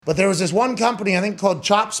But there was this one company, I think, called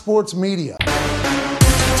Chop Sports Media.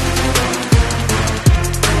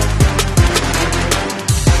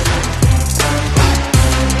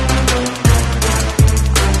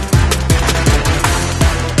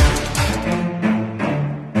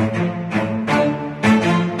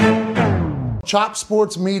 Chop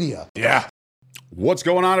Sports Media. Yeah. What's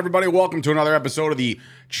going on, everybody? Welcome to another episode of the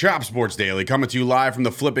Chop Sports Daily, coming to you live from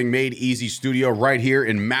the Flipping Made Easy studio right here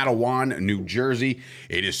in Matawan, New Jersey.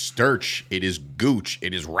 It is Sturch, it is Gooch,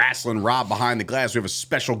 it is Wrestling Rob behind the glass. We have a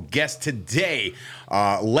special guest today,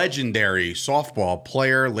 legendary softball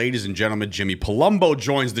player, ladies and gentlemen, Jimmy Palumbo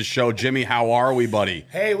joins the show. Jimmy, how are we, buddy?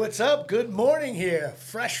 Hey, what's up? Good morning here.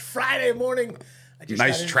 Fresh Friday morning.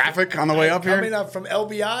 Nice traffic on the way up here? Coming up from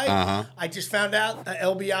LBI. I just found out that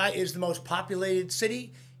LBI is the most populated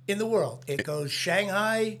city in the world. It goes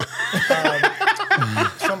Shanghai,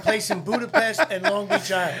 someplace in Budapest, and Long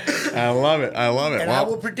Beach Island. I love it. I love it. And I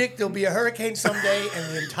will predict there'll be a hurricane someday,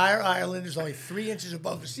 and the entire island is only 3 inches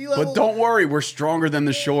above the sea level. But don't worry, we're stronger than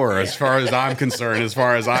the shore, as far as I'm concerned, as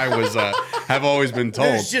far as I was have always been told.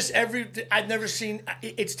 There's just I've never seen.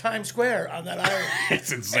 It's Times Square on that island.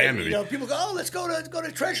 It's insanity. And, people go, oh, let's go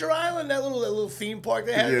to Treasure Island, that little theme park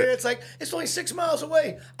they have there. It's like it's only 6 miles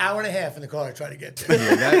away. Hour and a half in the car to try to get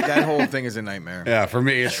there. Yeah, that whole thing is a nightmare. Yeah, for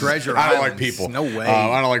me, it's Treasure I don't Islands. like people. No way.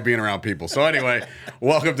 I don't like being around people. So anyway,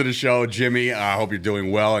 welcome to the show, Jimmy. I hope you're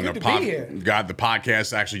doing well. And Good to be here. The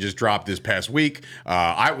podcast actually just dropped this past week.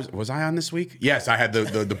 I was I on this week? Yes, I had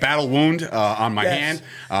the battle wound on my hand.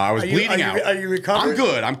 I was bleeding out. Are you recovered? I'm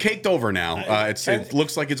good. I'm caked over now. It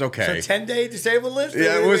looks like it's okay. So 10-day disabled list?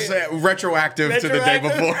 Yeah, it was retroactive to the day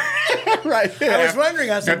before. Right. Yeah. I was wondering.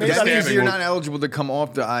 I was like, maybe That means I'm you're not eligible to come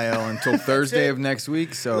off the IL until Thursday of next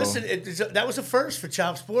week. So Listen, that was a first for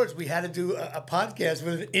Chop Sports. We had to do a podcast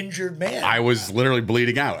with an injured man. I was literally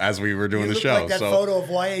bleeding out as we were doing You the look show. like that photo of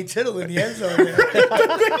Y.A. Tittle in the end zone there.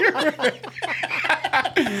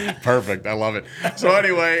 Perfect. I love it. So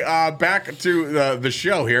anyway, back to the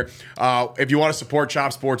show here. If you want to support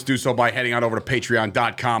Chop Sports, do so by heading on over to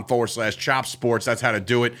patreon.com/Chop Sports. That's how to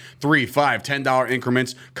do it. $3, $5, $10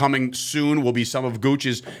 increments. Coming soon will be some of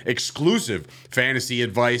Gooch's exclusive fantasy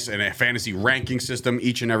advice and a fantasy ranking system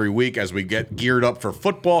each and every week as we get geared up for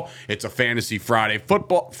football. It's a Fantasy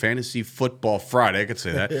Football Friday. I could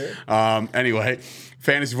say that. Anyway,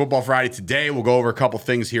 Fantasy Football Friday today. We'll go over a couple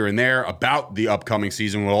things here and there about the upcoming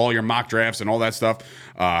season with all your mock drafts and all that stuff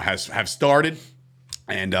have started.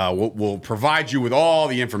 And we'll provide you with all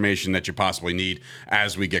the information that you possibly need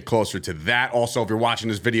as we get closer to that. Also, if you're watching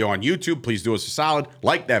this video on YouTube, please do us a solid.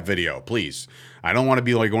 Like that video, please. I don't want to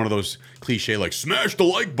be like one of those cliche, like, smash the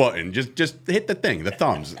like button. Just hit the thing, the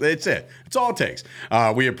thumbs. That's it. It's all it takes.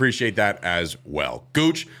 We appreciate that as well.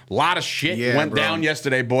 Gooch, a lot of shit went down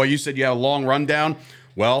yesterday, boy. You said you had a long rundown.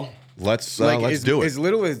 Well, let's do it. As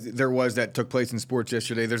little as there was that took place in sports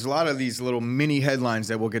yesterday, there's a lot of these little mini headlines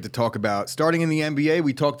that we'll get to talk about. Starting in the NBA,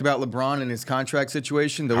 we talked about LeBron and his contract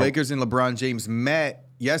situation. The Lakers and LeBron James met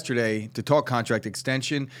yesterday to talk contract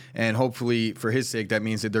extension, and hopefully, for his sake, that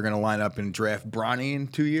means that they're going to line up and draft Bronny in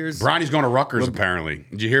 2 years. Bronny's going to Rutgers, apparently.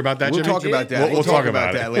 Did you hear about that, We'll Jimmy? talk about that. We'll talk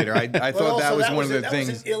about that later. I thought that was one of the things.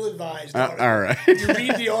 That was an ill-advised article. All right. You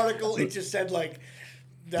read the article, it just said, like...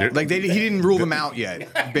 He didn't rule them out yet,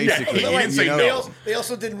 basically. He didn't say no. They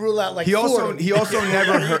also didn't rule out, like, He also Ford.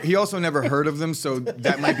 never heard of them, so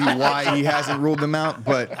that might be why he hasn't ruled them out.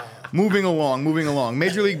 But moving along.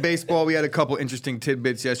 Major League Baseball, we had a couple interesting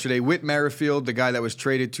tidbits yesterday. Whit Merrifield, the guy that was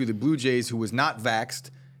traded to the Blue Jays, who was not vaxxed,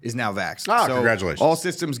 is now vaxxed. So congratulations. All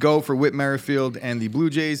systems go for Whit Merrifield and the Blue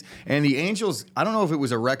Jays. And the Angels, I don't know if it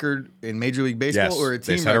was a record in Major League Baseball or a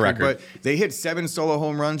team record, but they hit 7 solo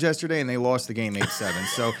home runs yesterday, and they lost the game 8-7.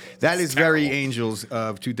 So that is very Angels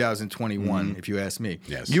of 2021, if you ask me.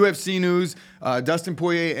 Yes. UFC news, Dustin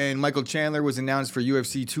Poirier and Michael Chandler was announced for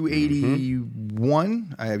UFC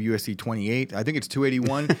 281. I have UFC 28. I think it's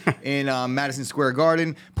 281 in Madison Square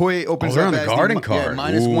Garden. Poirier opens up on the as Garden card.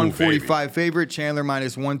 minus Ooh, 145 baby. favorite. Chandler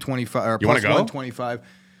minus 125 or You wanna plus go? 125.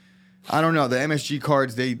 I don't know. The MSG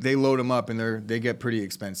cards, they load them up and they get pretty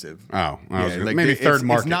expensive. Oh, like maybe third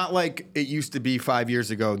market. It's not like it used to be 5 years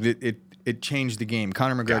ago. It changed the game.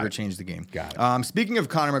 Conor McGregor changed the game. Got it. Speaking of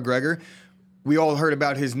Conor McGregor, we all heard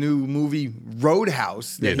about his new movie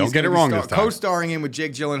Roadhouse. Yeah, don't get it wrong this time. Co-starring him with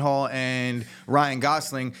Jake Gyllenhaal and Ryan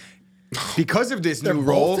Gosling. Because of this new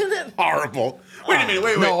role. Both in it? Horrible. Wait a minute.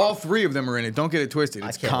 Wait. No, all three of them are in it. Don't get it twisted.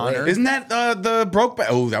 It's Connor. Isn't that the Brokeback?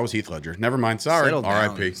 Oh, that was Heath Ledger. Never mind. Sorry.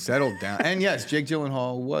 R.I.P. Settled down. And yes, Jake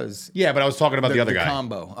Gyllenhaal was. Yeah, but I was talking about the other guy.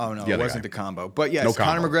 Combo. Oh, no, The it other wasn't guy. the combo. But yes, No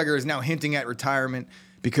Conor combo. McGregor is now hinting at retirement.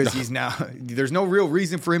 because he's now there's no real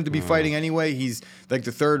reason for him to be fighting anyway. He's like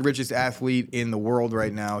the third richest athlete in the world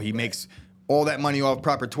right now. He makes all that money off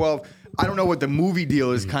Proper 12. I don't know what the movie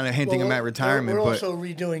deal is kind of hinting him at retirement. We're but also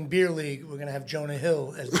redoing Beer League. We're going to have Jonah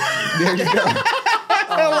Hill as the there you go.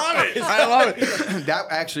 I love it. That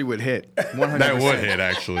actually would hit. 100%. That would hit,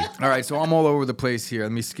 actually. All right, so I'm all over the place here.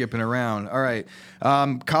 Let me skipping around. All right,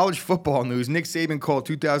 college football news. Nick Saban called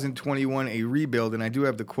 2021 a rebuild, and I do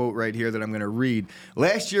have the quote right here that I'm going to read.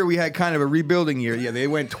 Last year we had kind of a rebuilding year. Yeah, they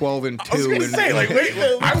went 12-2. I was going to say, like, wait,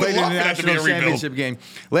 I would played in love the that to be a national rebuild. championship game.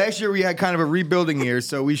 Last year we had kind of a rebuilding year,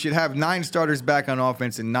 so we should have 9 starters back on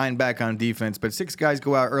offense and 9 back on defense. But 6 guys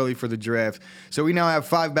go out early for the draft, so we now have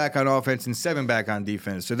 5 back on offense and 7 back on defense.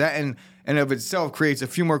 So that and of itself creates a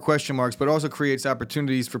few more question marks, but also creates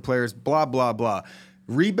opportunities for players. Blah blah blah.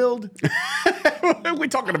 Rebuild? What are we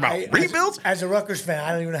talking about? Rebuilds? As a Rutgers fan,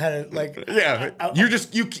 I don't even know how to like. Yeah,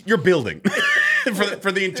 you're building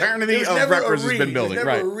for the eternity There's of never a Rutgers has re. been building. There's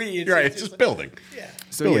Right, never a re. you're right. It's just building. Yeah.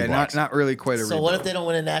 So Building yeah, blocks. not really quite a So rebuild. what if they don't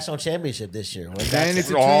win a national championship this year? Then it's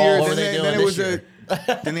a 2 Oh, years. what are Then, they then doing it was this year?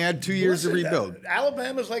 then they had 2 years to Listen, rebuild.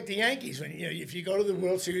 Alabama's like the Yankees. When if you go to the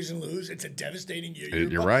World Series and lose, it's a devastating year.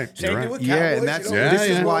 You're right. Same You're thing right. with Yeah, Cowboys. and that's you know, this is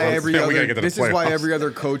yeah. why Well, every we gotta other get to the this is why playoffs. every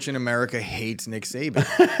other coach in America hates Nick Saban.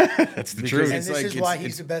 That's the Because truth. And it's this like is why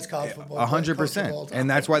he's the best college football coach of all 100%, time. and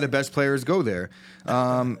that's why the best players go there.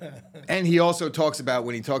 And he also talks about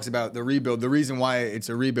when he talks about the rebuild. The reason why it's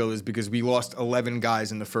a rebuild is because we lost 11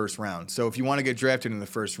 guys in the first round. So if you want to get drafted in the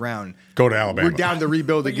first round, Go to Alabama. we're down to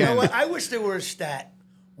rebuild But you know again. what? I wish there were a stat.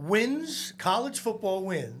 Wins, college football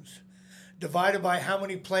wins, divided by how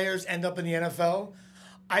many players end up in the NFL.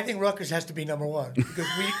 I think Rutgers has to be number 1 because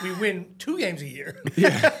we win 2 games a year.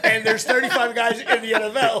 Yeah. And there's 35 guys in the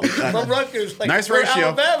NFL from Rutgers. Like Nice for ratio.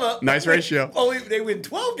 Alabama, Nice ratio. They win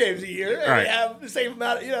 12 games a year and Right. they have the same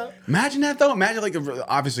amount, Imagine that though. Imagine like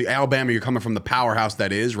obviously Alabama, you're coming from the powerhouse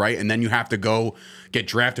that is, right? And then you have to go get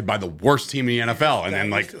drafted by the worst team in the NFL and then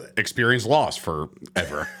Yeah, like used to it. experience loss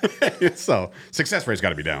forever. So success rate's got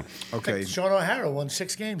to be down. Okay. Sean O'Hara won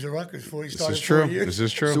 6 games at Rutgers before he This started is true. 4 years. This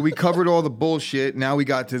is true. So we covered all the bullshit. Now we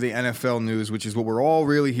got to the NFL news, which is what we're all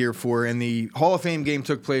really here for. And the Hall of Fame game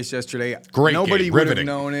took place yesterday. Great Nobody game. would have Riveting.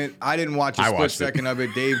 known it. I didn't watch a I split watched it. second of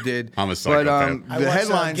it. Dave did. I'm a But psychopath. I the watched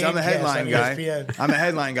headlines. I'm the Gamecast headline on guy. ESPN. I'm the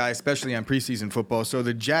headline guy, especially on preseason football. So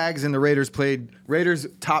the Jags and the Raiders played. Raiders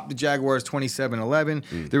topped the Jaguars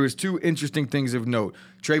 27-11. There was 2 interesting things of note.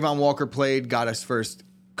 Trayvon Walker played, got us first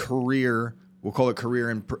career. We'll call it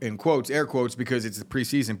career in quotes, air quotes, because it's the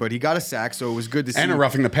preseason. But he got a sack, so it was good to see. And a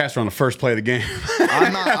roughing the passer on the first play of the game.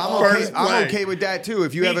 I'm First play. okay with that too.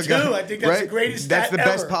 If you Me have a too. guy, I think that's the greatest That's stat the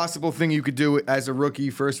best ever. possible thing you could do as a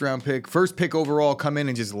rookie, first round pick, first pick overall. Come in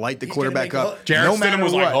and just light the He's gonna quarterback make up. Jarrett no Stidham matter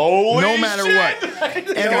was what. like, "Holy no matter shit." what.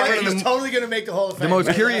 You know And what? one of He's totally going to make the Hall of Fame. the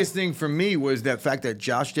most curious thing for me was that fact that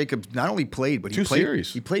Josh Jacobs not only played, but he 2 played.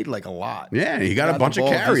 series. He played like a lot. Yeah, he got a the bunch of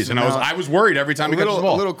ball carries, decent and amount. I was worried every time he got the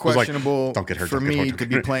ball. A little I was like, questionable don't get hurt for don't get me hurt, to don't be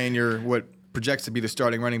get hurt. playing what projects to be the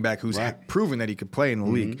starting running back who's Right. proven that he could play in the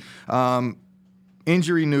league.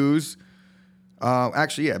 Injury news.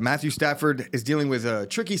 Actually, yeah, Matthew Stafford is dealing with a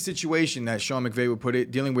tricky situation, as Sean McVay would put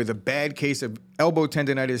it, dealing with a bad case of elbow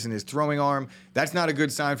tendonitis in his throwing arm. That's not a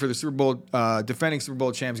good sign for the Super Bowl, defending Super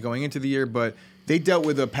Bowl champs going into the year, but they dealt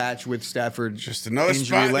with a patch with Stafford. Just another injury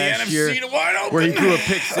spot in the last NFC year to wide open. where he threw a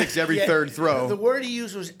pick 6 every Yeah, thed throw. The word he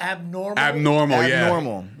used was abnormal. Abnormal, yeah.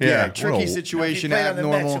 Abnormal. Yeah. Tricky What a- If he situation, played on the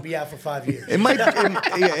Mets, abnormal. he'll be out for 5 years. It might,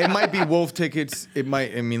 it might be Wolf tickets. It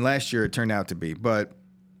might. I mean, last year it turned out to be, but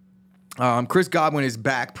Chris Godwin is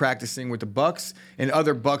back practicing with the Bucks. And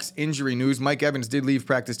other Bucks injury news: Mike Evans did leave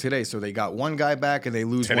practice today, so they got one guy back and they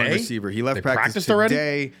lose one Today? receiver. He left They practice practiced already?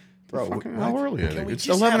 today. Bro, Fucking how early is Can it? we It's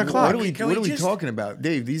just 11 have o'clock. one? Can what we are we just- talking about,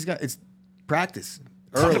 Dave? These guys, it's practice.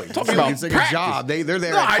 Early. Talking about it's like practice. a job. They're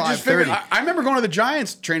there No, at I 5:30. just figured. I remember going to the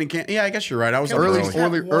Giants training camp. Yeah, I guess you're right. I was Can up we early- just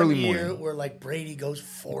early. have one early year morning. where like Brady goes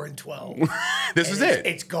 4-12. This And is it's- it.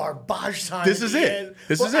 It's garbage time. This at is the it. end.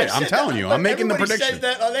 This is it. I I'm said telling that, you. like, I'm making the everybody prediction.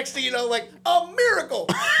 Says that, next thing you know, like a miracle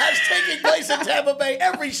has taken place in Tampa Bay.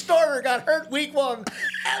 Every starter got hurt week 1,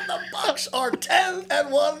 and the Bucks are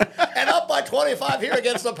 10-1 and up by 25 here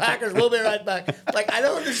against the Packers. We'll be right back. Like I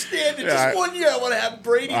don't understand. It's Yeah, just 1 year I want to have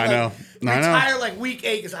Brady. I like, know. I know. retire like week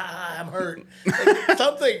 8 because I'm hurt. Like,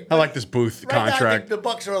 something. I like this Booth Right now, I think contract. the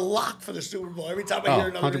Bucks are a lock for the Super Bowl. Every time I hear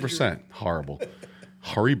Oh, another 100%. Horrible.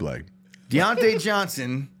 Horrible. Deontay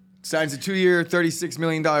Johnson signs a 2-year, $36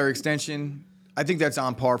 million extension. I think that's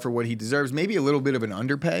on par for what he deserves. Maybe a little bit of an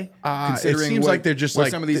underpay, It considering seems what, like they're just what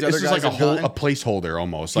like some of these this other is guys like a have whole gotten. a placeholder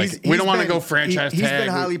almost. Like He's we don't want to been- go franchise He's tag. been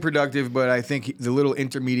highly productive, but I think the little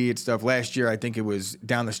intermediate stuff last year, I think it was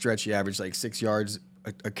down the stretch. He averaged like 6 yards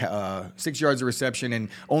 6 yards of reception and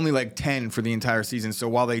only like 10 for the entire season. So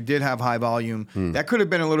while they did have high volume, that could have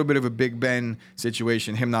been a little bit of a Big Ben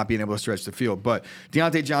situation, him not being able to stretch the field. But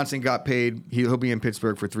Deontay Johnson got paid. He'll be in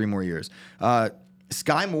Pittsburgh for 3 more years.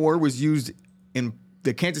 Sky Moore was used in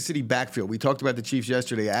the Kansas City backfield. We talked about the Chiefs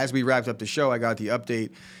yesterday. As we wrapped up the show, I got the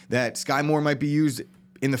update that Sky Moore might be used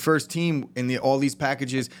in the first team in all these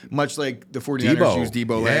packages, much like the 49ers used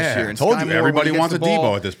Debo last year. And Told Sky you, Moore, everybody when he wants gets a the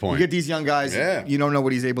ball, Debo at this point. You get these young guys, you don't know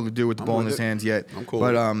what he's able to do with the ball in his hands yet. I'm cool.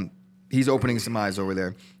 But he's opening some eyes over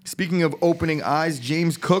there. Speaking of opening eyes,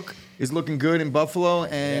 James Cook is looking good in Buffalo,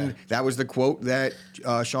 and that was the quote that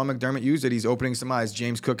Sean McDermott used, that he's opening some eyes.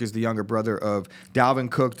 James Cook is the younger brother of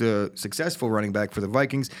Dalvin Cook, the successful running back for the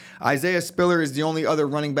Vikings. Isaiah Spiller is the only other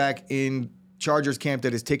running back in Chargers camp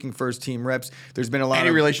that is taking first team reps. There's been a lot Any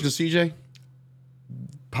of relation to CJ?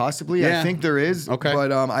 Possibly, Yeah. I think there is. Okay.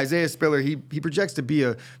 But Isaiah Spiller, he projects to be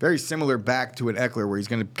a very similar back to an Eckler, where he's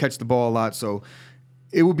going to catch the ball a lot. So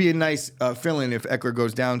it would be a nice fill-in if Eckler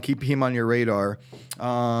goes down. Keep him on your radar.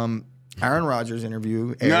 Aaron Rodgers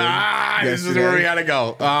interview. This is where we got to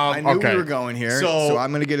go. I knew okay. we were going here, so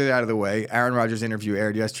I'm going to get it out of the way. Aaron Rodgers' interview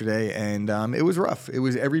aired yesterday, and it was rough. It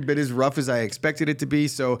was every bit as rough as I expected it to be,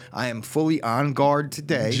 so I am fully on guard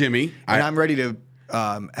today. Jimmy, And I'm ready to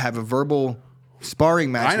have a verbal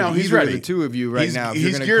sparring match. I know, with he's either ready. of the two of you right now. If he's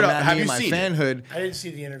you're gonna geared come up. at Have me you and my seen it? fanhood. I didn't see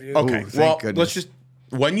the interview. Okay, Ooh, thank well, goodness. let's just,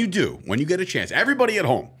 when you get a chance, everybody at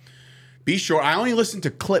home, be sure, I only listen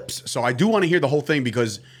to clips, so I do want to hear the whole thing,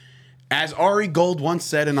 because as Ari Gold once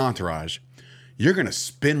said in Entourage, you're going to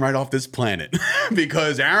spin right off this planet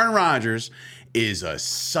because Aaron Rodgers is a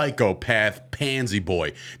psychopath pansy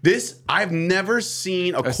boy. I've never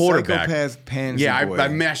seen a quarterback. Psychopath pansy boy. I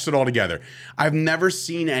mashed it all together. I've never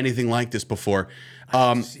seen anything like this before.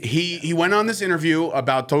 He went on this interview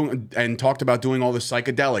and talked about doing all the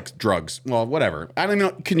psychedelic drugs. Well, whatever. I don't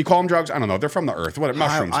know. Can you call them drugs? I don't know. They're from the earth. What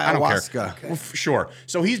mushrooms? I don't care. Ayahuasca. Well, sure.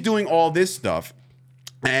 So he's doing all this stuff,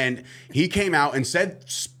 and he came out and said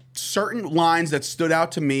certain lines that stood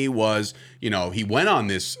out to me was, he went on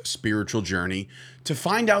this spiritual journey to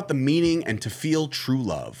find out the meaning and to feel true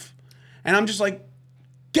love. And I'm just like,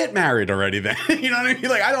 get married already then. You know what I mean?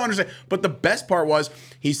 Like, I don't understand. But the best part was,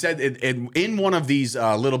 he said in one of these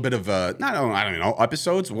little bit of, I don't know,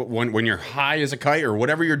 episodes, when you're high as a kite or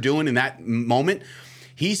whatever you're doing in that moment,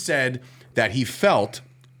 he said that he felt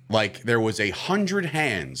like there was 100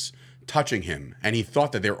 hands touching him, and he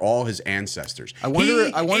thought that they're all his ancestors. I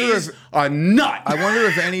wonder is if a nut. I wonder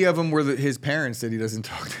if any of them were his parents that he doesn't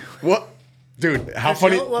talk to. What? Dude, how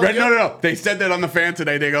funny. well, No. They said that on the fan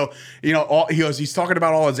today. They go, he's talking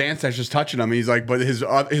about all his ancestors touching him. He's like, but his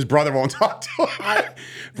brother won't talk to him.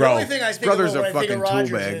 The only thing I think brother's about a when I think of fucking tool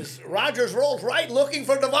Rodgers bag. is Rodgers rolls right looking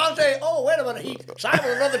for Devontae. Oh, wait a minute. He signed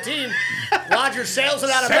with another team. Rodgers sails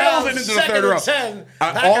it out of Sails it bounds. into the third row. 10.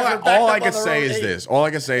 All I can say is this. All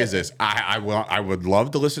I can say is this. I would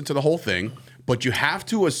love to listen to the whole thing, but you have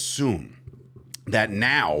to assume that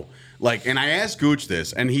now, and I asked Gooch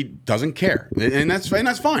this, and he doesn't care, and that's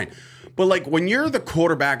fine. But when you're the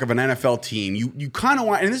quarterback of an NFL team, you kind of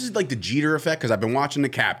want, and this is like the Jeter effect, because I've been watching The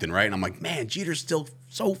Captain, right? And I'm like, man, Jeter's still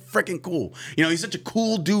so freaking cool. He's such a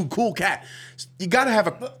cool dude, cool cat. You got to have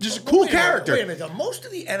a cool character. Wait a minute. Though. Most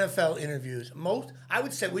of the NFL interviews, I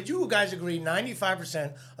would say, would you guys agree?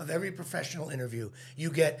 95% of every professional interview,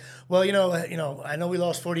 you get. Well, I know we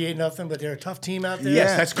lost 48-0, but they're a tough team out there.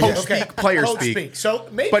 Yes, that's coach speak, player coach speak. So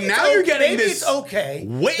maybe, but now you're getting maybe this. It's okay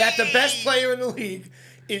that the best player in the league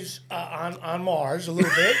is on Mars a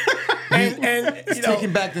little bit, and It's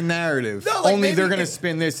taking back the narrative. No, Only maybe they're going to if-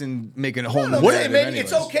 spin this and make it a whole new maybe narrative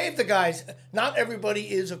it's anyways. okay if the guys. Not everybody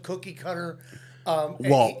is a cookie cutter.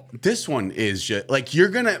 Well, this one is just you're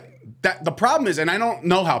gonna. The problem is, and I don't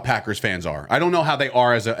know how Packers fans are. I don't know how they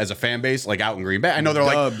are as a fan base, out in Green Bay. I know they're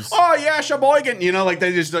Dubs. like, oh yeah, Sheboygan, they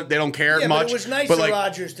don't care Yeah, much. but it was nice but of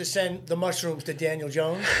Rodgers to send the mushrooms to Daniel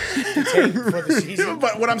Jones to take for the season.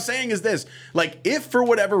 But what I'm saying is this: if for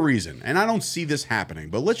whatever reason, and I don't see this happening,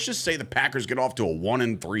 but let's just say the Packers get off to a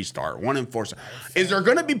 1-3 start, 1-4 start, is there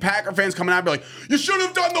going to be Packer fans coming out and be like, you should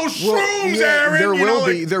have done those shrooms,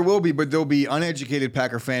 Aaron? There will be, but there'll be uneducated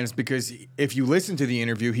Packer fans, because if you listen to the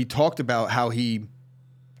interview, he talked about how he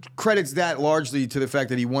credits that largely to the fact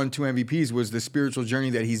that he won 2 MVPs, was the spiritual journey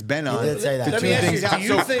that he's been on. did say that. to Let me tune ask things you, out. do you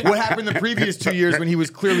So think- what happened the previous 2 years when he was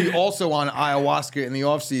clearly also on ayahuasca in the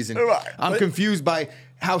offseason? I'm confused by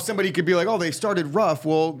how somebody could be like, oh, they started rough.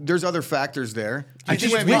 Well, there's other factors there. I Two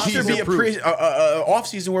just wish MVPs there'd be a approved. off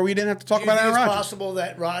season where we didn't have to talk Do you about think Aaron it's Rodgers. possible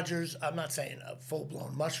that Rodgers, I'm not saying full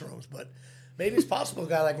blown mushrooms, but maybe it's possible a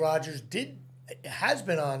guy like Rodgers has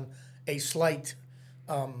been on a slight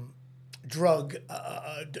drug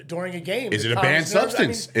during a game. Is The it a banned college nerves,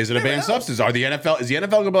 substance? Is it a never banned know. substance? Are the NFL? Is the NFL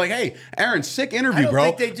gonna be like, "Hey, Aaron, sick interview, I don't bro.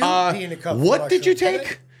 think they do pee in the cup for What did you mushrooms, do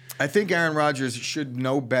take?" I think Aaron Rodgers should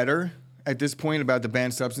know better at this point about the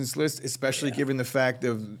banned substance list, especially given the fact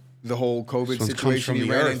of the whole COVID This one comes situation from he the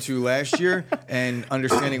ran earth. into last year and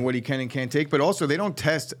understanding what he can and can't take. But also, they don't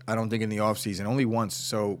test, I don't think, in the offseason, only once.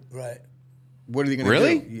 So Right. what are they going to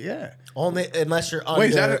Really? do? Yeah. Only unless you're under. Wait,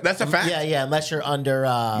 is that's a fact? Yeah, unless you're under.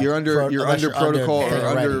 You're under unless you're protocol thing or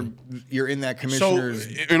under already. you're in that So, commissioner's.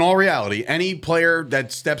 in all reality, any player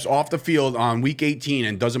that steps off the field on week 18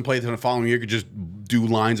 and doesn't play until the following year could just do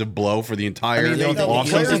lines of blow for the entire I mean, they- offseason.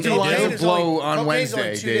 players do lines Cocaine of is blow only- on cocaine's only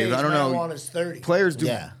Wednesday, 2 Dave. days, I don't know. marijuana is 30. Players do.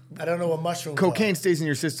 Yeah. I don't know what mushrooms Cocaine are. stays in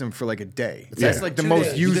your system for like a day. Yeah. That's like the 2 most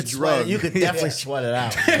days. used You could sweat drug. it. You could definitely sweat it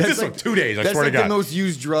out. This like 2 days, I That's swear like to the God. most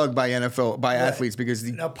used drug by athletes because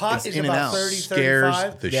Now, pot it's is in and about out. 30, Scares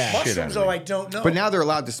 35. the Yeah. shit out Mushrooms, of though, me. I don't know. But now they're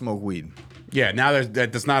allowed to smoke weed. Yeah, now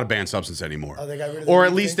that's not a banned substance anymore. Oh, they got rid of the or weed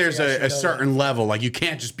at least thing? there's See, I a should know certain level. Like, you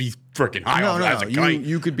can't just be freaking high off as a kite.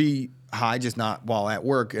 You could be high, just not while at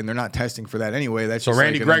work, and they're not testing for that anyway. That's So just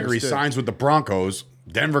Randy like an Gregory understood. signs with the Broncos,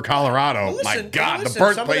 Denver, Colorado. Well, My listen, God, the listen, some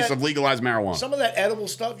of birthplace that- of legalized marijuana. Some of that edible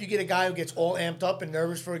stuff, you get a guy who gets all amped up and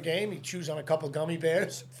nervous for a game. He chews on a couple gummy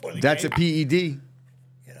bears for the That's a game. PED.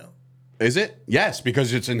 You know, Is it? Yes,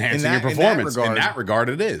 because it's enhancing In that- your in that performance. In regard. that regard,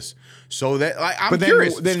 it is. So that I'm But then,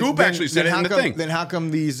 curious. then- Scoop then- actually said then it in how the come- thing. Then how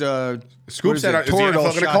come these Scoop what is said, it, is the NFL Toradol gonna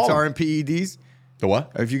call shots them? aren't PEDs? The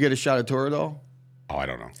what? If you get a shot of Toradol, Oh, I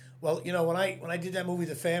don't know. well, you know, when I did that movie,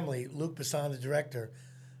 The Family, Luc Besson, the director,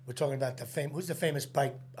 we're talking about who's the famous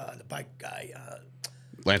bike guy.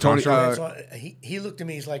 Lance Tony- Armstrong? So he looked at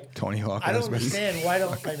me. He's like, Tony Hawk I don't husband. understand why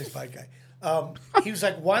don't famous bike guy. He was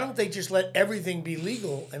like, why don't they just let everything be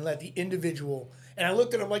legal and let the individual? And I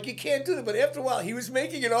looked at him like, you can't do that. But after a while, he was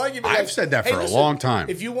making an argument. I've like, said that "Hey, for a listen, long time.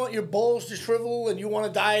 If you want your balls to shrivel and you want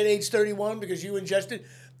to die at age 31 because you ingested,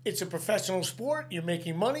 it's a professional sport. You're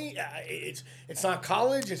making money. It's not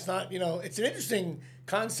college. It's not, it's an interesting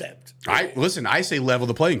concept. I say level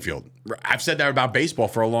the playing field. I've said that about baseball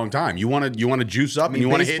for a long time. You want to juice up and you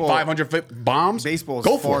want to hit baseball- 500 bombs? baseball is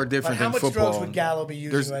Go far for it. But different how than much football. drugs would Gallo be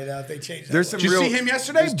using There's- right now if they changed that? there's some rule? Did you real- see him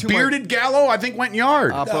yesterday? there's too much- Bearded Gallo, I think, went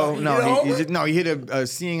yard. Oppo, he no, hit a homer? he hit a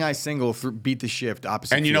seeing eye single, beat the shift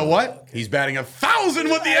opposite. And you know field. what? He's batting 1,000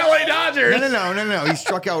 with the LA Dodgers. No. He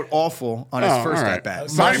struck out awful on his Oh, first all right. at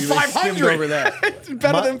bat. Mine He skimmed 500. over that. It's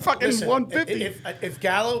better than fucking Listen, 150. If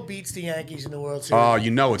Gallo beats the Yankees in the World Series, Oh, you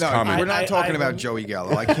know it's No, coming. we're not I- talking I- about Joey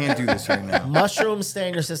Gallo. I can't do this right now. Mushrooms stay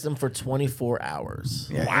in your system for 24 hours.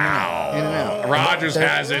 Yeah, Wow. in and out. Rogers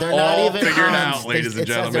has it They're not all even figured on- out, ladies and it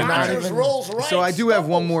says they're gentlemen. not Rodgers even- rolls right. So I do have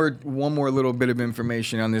one more little bit of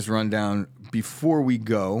information on this rundown before we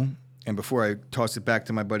go, and before I toss it back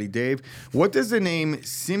to my buddy Dave. What does the name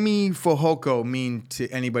Simi Fehoko mean to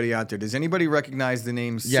anybody out there? Does anybody recognize the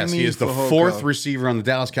name Simi Yes, he is the Fehoko? fourth receiver on the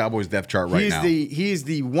Dallas Cowboys depth chart right now. He is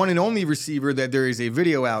the one and only receiver that there is a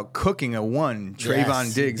video out cooking a one Trayvon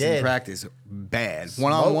Yes, Diggs he in did. practice. Bad.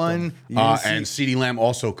 One on one. And CeeDee Lamb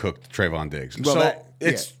also cooked Trayvon Diggs. Well, so that-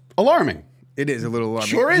 it's alarming. It is a little alarming.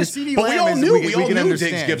 Sure The is. CeeDee But we Lamb all is- knew, we can all knew Diggs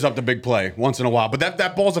understand. gives up the big play once in a while. But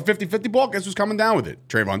that ball's a 50-50 ball. Guess who's coming down with it?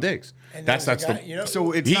 Trayvon Diggs. And That's there's a the. guy, you know,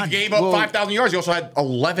 So it's He not, gave up well, 5,000 yards. He also had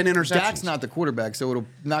 11 interceptions. Dak's not the quarterback, so it'll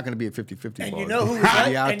not going to be a 50-50 and ball. you know who was It'll like,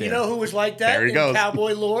 be out and you there. know who was like that There he in goes.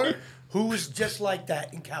 Cowboy lore? Who was just like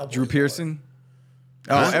that in Cowboy? Drew lore? Pearson?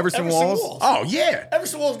 Oh, Everson Walls? Oh, yeah.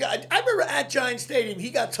 Everson Walls got. I remember at Giant Stadium, he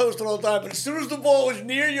got toasted all the time. But as soon as the ball was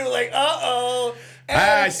near, you're like, uh-oh. And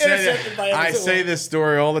I intercepted by Everson say Walls. this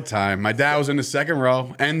story all the time. My dad was in the second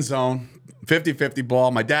row, end zone, 50-50 ball.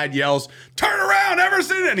 My dad yells, "Turn around,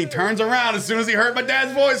 Everson!" And he turns around as soon as he heard my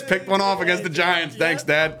dad's voice. Picked one off against the Giants. Thanks,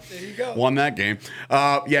 Dad. There you go. Won that game.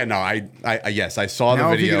 Yes, I saw Now,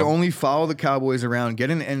 the if you video. could only follow the Cowboys around, get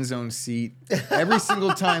an end zone seat every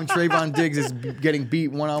single time Trayvon Diggs is getting beat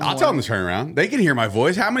one-on-one. I'll tell them to turn around. They can hear my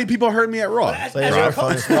voice. How many people heard me at Raw? As Players a are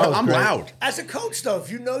coach, fun. That was I'm great. loud. As a coach, though, if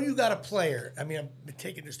you know you got a player, I mean, I'm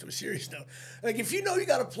taking this to a serious note. Like, if you know you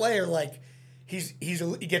got a player, like, he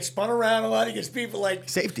gets spun around a lot, he gets people like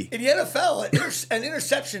Safety. in the NFL. An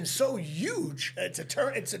interception's so huge. It's a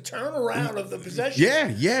turnaround of the possession.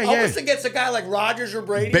 Yeah. Almost against a guy like Rodgers or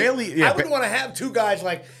Brady. Bailey- yeah, I wouldn't want to have two guys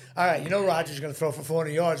like, all right, Rodgers is going to throw for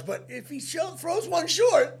 400 yards, but if he throws one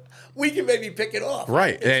short, we can maybe pick it off.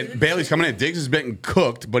 Right. It's- And Bailey's coming in. Diggs has been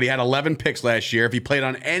cooked, but he had 11 picks last year. If he played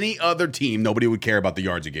on any other team, nobody would care about the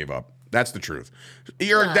yards he gave up. That's the truth.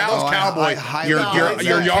 You're a Dallas no, I Cowboy. highly- your No, your, it's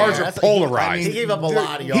your not yards fair. are That's polarized. He gave up a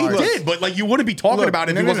lot of He yards. did, but like you wouldn't be talking about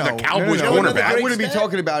it if he wasn't the Cowboys You know another cornerback. I great wouldn't be stat?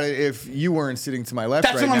 talking about it if you weren't sitting to my left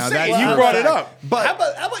That's right what I'm now. saying. That's You a brought it fact. up. But How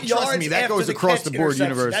about trust yards me, that after goes the across catch the board interception?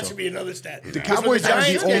 universal. That should be another stat. The Cowboys When aren't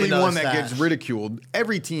Giants the get only another one that stat. gets ridiculed.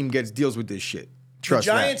 Every team deals with this shit. Trust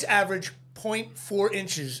The Giants that. average 0.4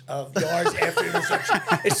 inches of yards after interception.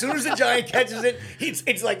 As soon as the Giant catches it,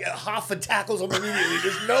 it's like a half a tackles him immediately.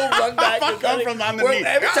 There's no run back. Fuck him from underneath.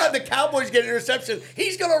 Where every time the Cowboys get an interception,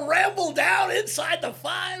 he's going to ramble down inside the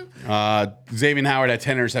 5. Xavier Howard had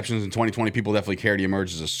 10 interceptions in 2020. People definitely care to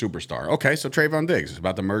emerge as a superstar. Okay, so Trayvon Diggs is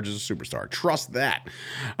about to emerge as a superstar. Trust that.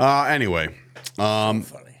 Anyway,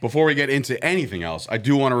 before we get into anything else, I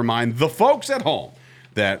do want to remind the folks at home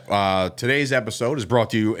that today's episode is brought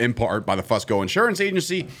to you in part by the Fusco Insurance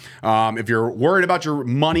Agency. If you're worried about your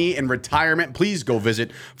money in retirement, please go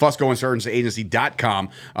visit FuscoInsuranceAgency.com.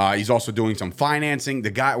 He's also doing some financing.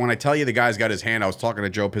 The guy, when I tell you the guy's got his hand, I was talking to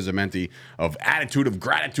Joe Pizzamenti of Attitude of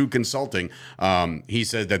Gratitude Consulting. He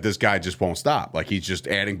said that this guy just won't stop. Like he's just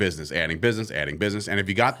adding business. And if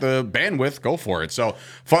you got the bandwidth, go for it. So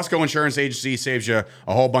Fusco Insurance Agency saves you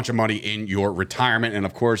a whole bunch of money in your retirement. And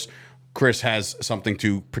of course, Chris has something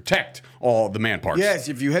to protect all the man parts. Yes,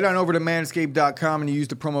 if you head on over to manscaped.com and you use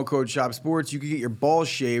the promo code ShopSports, you can get your balls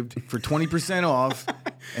shaved for 20% off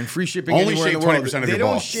and free shipping Only anywhere in shave the world. 20% of They your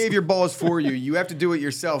don't balls. shave your balls for you. You have to do it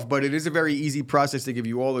yourself, but it is a very easy process to give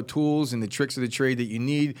you all the tools and the tricks of the trade that you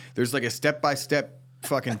need. There's like a step-by-step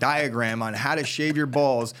fucking diagram on how to shave your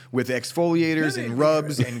balls with exfoliators and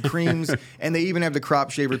rubs and creams, and they even have the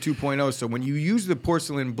Crop Shaver 2.0. So when you use the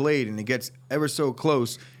porcelain blade and it gets ever so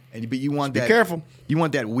close, but you want Be that careful. You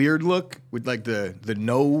want that weird look with like the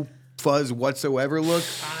no fuzz whatsoever look.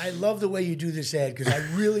 I love the way you do this, Ed, because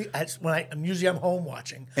I'm usually home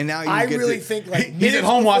watching. And now you I get really to- think like He's minutes at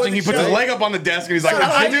home before watching. the He puts his show- leg up on the desk and he's like, No, "Can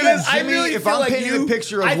I do this?" I Jimmy, really if feel I'm like painting you, a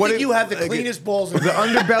picture of I what think it- you have the like, cleanest balls. In The the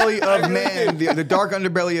underbelly I of really man, do. the dark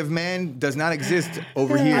underbelly of man does not exist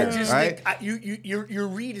over here. I just right? think your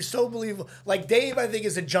read is so believable. Like Dave, I think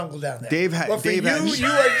is a jungle down there. Dave but for Dave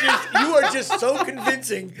you are just so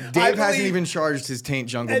convincing. Dave hasn't even charged his taint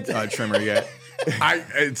jungle trimmer yet.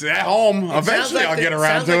 It's at home. Eventually, I'll get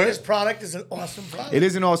around to This it. product is an awesome product. It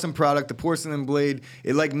is an awesome product. The porcelain blade,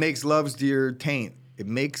 it like makes love to your taint. It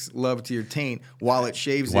makes love to your taint while it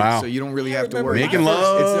shaves Wow. it, so you don't really have to worry. Making about it.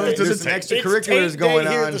 love It's to there's the some taint. extracurriculars It's taint going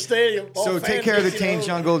day here at on. the stadium. All So fans take care of the getting taint over.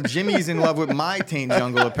 jungle. Jimmy's in love with my taint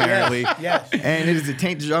jungle apparently, Yes. and it is the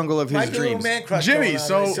taint jungle of his Might be a little dreams. man crush Jimmy, going on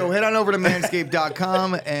so- there. So head on over to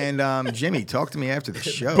manscaped.com and Jimmy, talk to me after the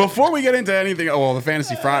show. Before we get into anything, the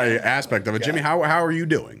Fantasy Friday aspect of it, Jimmy, how are you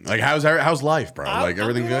doing? Like, how's life, bro? Like,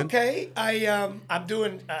 everything I'm good? doing okay. I'm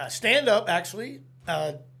doing stand up actually.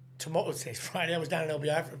 Tomorrow, today's Friday. I was down in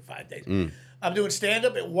LBI for 5 days. I'm doing stand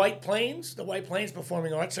up at White Plains, the White Plains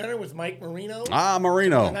Performing Arts Center with Mike Marino.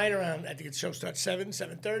 Marino. Tonight around, I think the show starts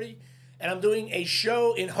 7:30, and I'm doing a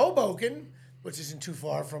show in Hoboken, which isn't too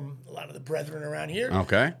far from a lot of the brethren around here.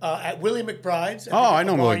 Okay. At Willie McBride's. I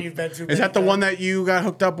know. Bar Like, you've been to. is that the many one times. that you got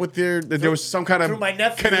hooked up with? There was some kind through of my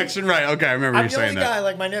nephew. connection, right? Okay, I remember I'm you the saying only that. guy,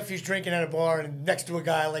 like my nephew's drinking at a bar and next to a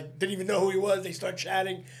guy, like didn't even know who he was. They start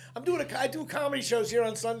chatting. I do comedy shows here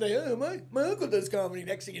on Sunday. Oh, my uncle does comedy.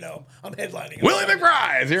 Next thing you know, I'm headlining. Willie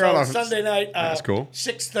McBride here on So Sunday night. That's cool.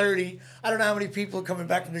 6:30. I don't know how many people are coming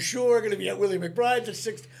back from the shore are going to be at Willie McBride's at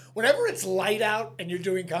 6. Whenever it's light out and you're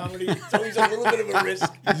doing comedy, it's always a little bit of a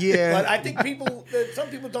risk. Yeah. But I think some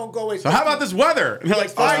people don't go away. So how about this weather? And they're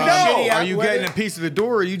like, I shitty know. out Are you weather. getting a piece of the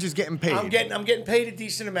door, or are you just getting paid? I'm getting paid a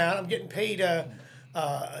decent amount. I'm getting paid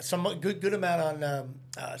some good amount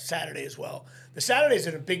on Saturday as well. The Saturday's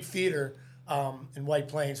at a big theater in White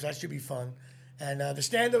Plains, so that should be fun. And the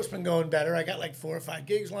stand-up's been going better. I got like 4 or 5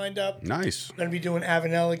 gigs lined up. Nice. I'm going to be doing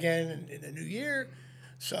Avenel again in the new year.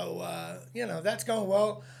 So, that's going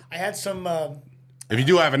well. I had some... If you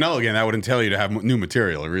do Avenel again, that would entail you to have new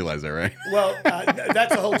material. I realize that, right? Well,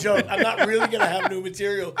 that's a whole joke. I'm not really going to have new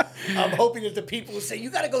material. I'm hoping that the people will say, you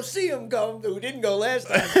got to go see him who didn't go last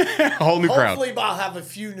time. A whole new crowd. Hopefully, I'll have a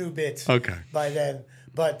few new bits Okay. by then.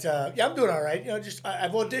 But, I'm doing all right.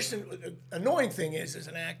 I've auditioned. Annoying thing is, as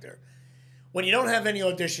an actor, when you don't have any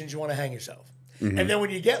auditions, you want to hang yourself. Mm-hmm. And then when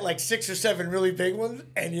you get like 6 or 7 really big ones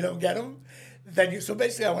and you don't get them, so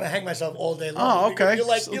basically I want to hang myself all day long. Oh, okay.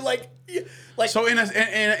 Because you're like. So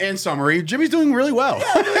in summary, Jimmy's doing really well.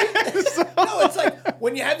 No, it's like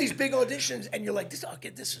when you have these big auditions and you're like, I'll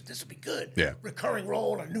get this will be good. Yeah. Recurring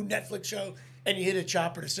role on a new Netflix show, and you hit a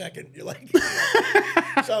chopper to second. You're like,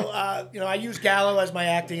 so I use Gallo as my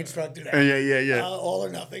acting instructor now. Yeah. All or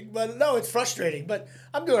nothing. But no, it's frustrating. But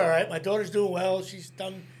I'm doing all right. My daughter's doing well. She's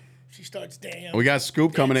done she starts dancing. We got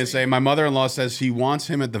Scoop coming in saying my mother-in-law says he wants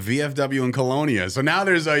him at the VFW in Colonia. So now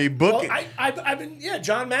there's a book. Well, I've been,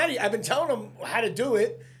 John Matty, I've been telling him how to do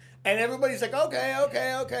it, and everybody's like, okay,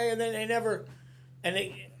 and then they never,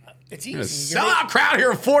 it's easy. Sellout crowd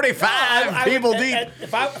here, 45 people deep.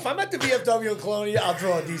 If I'm at the VFW in Colonia, I'll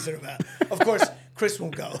draw a decent amount. Of course, Chris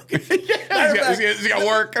won't go. He's got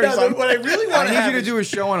work or something. What I really want I need you to do a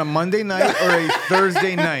show on a Monday night or a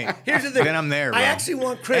Thursday night. Here's the thing. Then I'm there, bro. I actually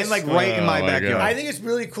want Chris. And like right in my my backyard. God. I think it's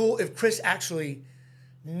really cool if Chris actually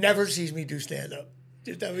never sees me do stand up.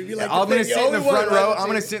 Just that would be like I'm gonna the sit in the only one front who row. hasn't I'm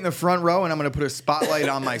gonna seen sit in the front row, and I'm gonna put a spotlight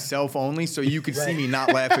on myself only, so you can see me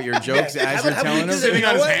not laugh at your jokes Yeah. as How you're about telling we do them. that? Sitting You know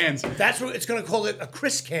on his what? hands. That's what it's going to call it, a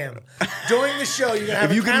Chris cam. During the show, you're going to have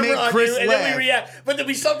If a you can camera make on Chris you, and then laugh. we react. But there'll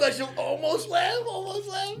be sometimes you'll almost laugh. You know?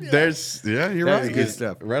 You're That's right. good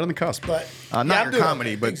stuff. Right on the cusp. But Not yeah, I'm your doing comedy,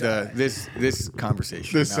 okay. but Things are- this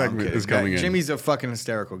conversation. This I'm segment kidding. is coming in. Jimmy's a fucking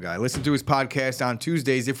hysterical guy. Listen to his podcast on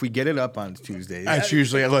Tuesdays if we get it up on Tuesdays. That's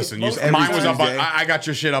usually, listen, most- mine was up on, Tuesday. I got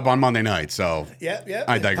your shit up on Monday night, so. Yeah.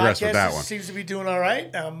 I digress The with that podcast one. Seems to be doing all right.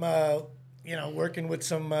 I'm, working with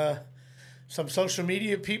some social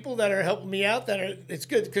media people that are helping me out. It's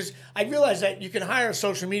good because I realize that you can hire a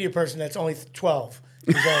social media person that's only 12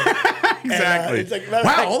 years old. Exactly. It's like,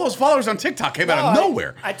 wow, all those followers on TikTok came out of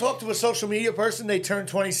nowhere. I talked to a social media person. They turned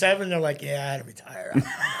 27. They're like, "Yeah, I had to retire.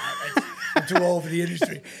 I'm too old for the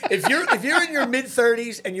industry." If you're in your mid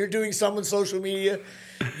 30s and you're doing someone's social media,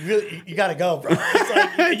 you got to go, bro. It's like,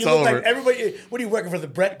 It's you look over. like everybody. What are you working for? The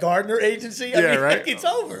Brett Gardner agency? Yeah, right. Like, it's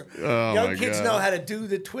over. Oh, Young my kids God. know how to do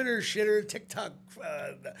the Twitter shitter, TikTok,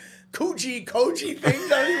 Koji things.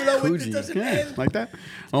 I don't even know what it Koji. doesn't Yeah, end. like that.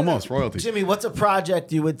 Almost royalty. Jimmy, what's a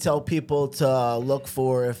project you would tell people to look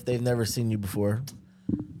for if they've never seen you before?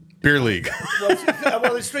 Beer League. Well,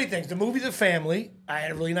 there's three things. The movie The Family. I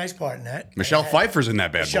had a really nice part in that. Michelle Pfeiffer's in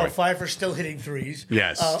that bad Michelle boy. Pfeiffer still hitting threes.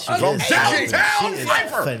 Yes. She is Downtown fantastic.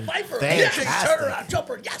 Pfeiffer. Pfeiffer, Fantastic. turnaround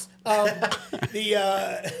jumper, yes.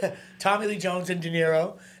 The Tommy Lee Jones and De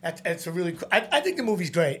Niro. That's a really. I think the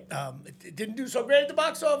movie's great. It didn't do so great at the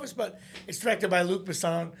box office, but it's directed by Luc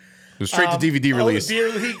Besson. It was straight to DVD release.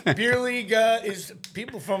 The Beer League is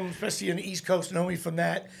people from, especially on the East Coast, know me from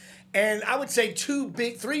that. And I would say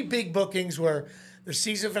three big bookings were the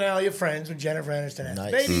season finale of Friends when Jennifer Aniston had the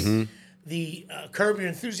Nice. baby, Mm-hmm. the Curb Your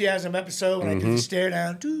Enthusiasm episode when I did the stare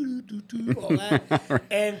down, all that,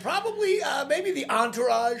 and probably maybe the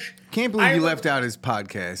Entourage. Can't believe I you remember- left out his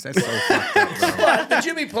podcast. That's so fucked up, bro. But the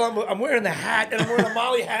Jimmy Plum. I'm wearing the hat and I'm wearing a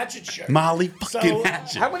Molly Hatchet shirt. Molly fucking So,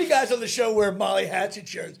 Hatchet. how many guys on the show wear Molly Hatchet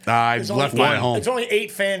shirts? I There's only left mine one. at home. There's only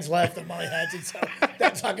 8 fans left of Molly Hatchet, so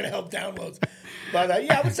that's not going to help downloads. But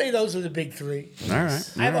yeah, I would say those are the big three. All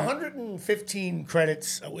right. I have 115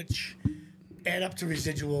 credits, which add up to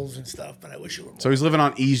residuals and stuff, but I wish it were more. So he's living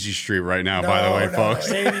on Easy Street right now, by the way,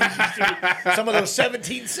 folks. it ain't easy to- Some of those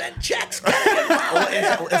 17-cent checks. gotta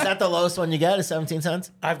get involved. Is that the lowest one you get? Is 17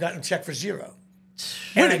 cents? I've gotten a check for $0.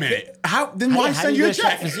 Wait a minute. Then why How do send you you a get a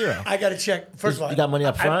check check? for $0? I got a check. First of all, You got money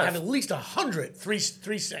up I front? have at least 100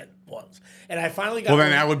 3-cent ones, and I finally got. Well, then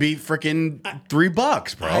one. that would be freaking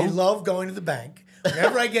 $3, bro. I love going to the bank.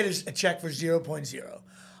 Whenever I get a check for 0.0,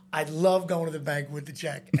 I love going to the bank with the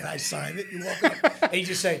check, and I sign it. You walk up, and you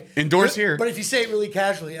just say, Endorse here. But if you say it really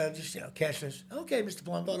casually, just cash this. Okay, Mr.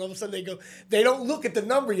 Plumbo. And all of a sudden they go, they don't look at the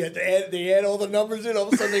number yet. They add all the numbers in. All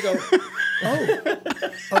of a sudden they go,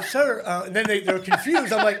 oh, sir. And then they're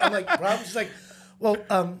confused. I'm like, problem? She's like, well,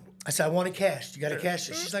 I said, I want it cashed. You got to cash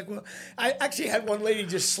it. She's like, well, I actually had one lady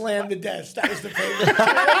just slam the desk. That was the payment.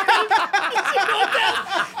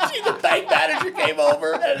 The bank manager came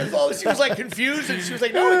over and it was all, she was like confused and she was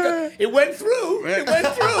like, no, it went through. It went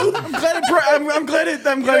through. I'm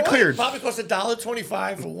glad it cleared. Probably cost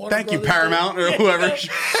 $1.25 for one. Thank you, Paramount or whoever.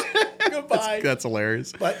 Goodbye. That's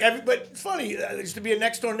hilarious. But it's funny. There used to be a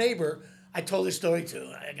next door neighbor. I told this story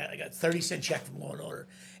to. I got a 30-cent check from Law and Order,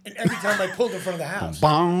 and every time I pulled in front of the house,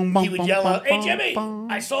 he would yell out, "Hey Jimmy,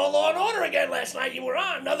 I saw Law and Order again last night. You were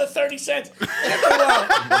on another 30 cents." After a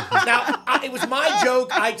while, now it was my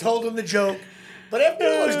joke. I told him the joke. But after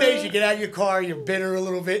those days, you get out of your car, you're bitter a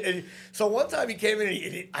little bit. And so one time he came in,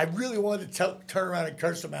 and I really wanted to turn around and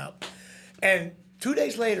curse him out. And 2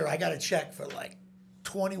 days later, I got a check for like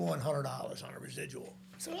 $2,100 on a residual.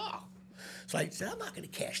 I said, oh. So I said, I'm not going to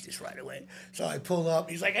cash this right away. So I pulled up.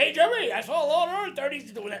 He's like, hey, Jimmy, I saw Law and Order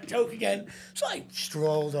 30 doing that joke again. So I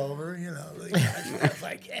strolled over, really casually. I was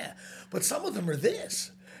like, yeah. But some of them are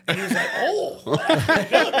this. And he was like, oh.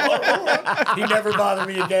 He never bothered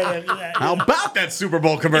me again after that. How about that Super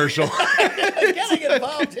Bowl commercial? I gotta get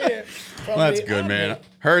involved here. Well, that's good, man.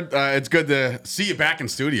 Heard it's good to see you back in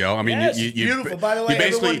studio. I mean, Yes, you beautiful. By the way, you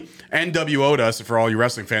basically NWO'd us for all you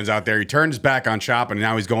wrestling fans out there. He turned his back on Chop, and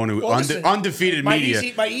now he's going to listen, undefeated my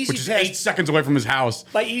media, my Easy which is Pass- 8 seconds away from his house.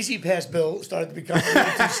 My Easy Pass bill started to become a little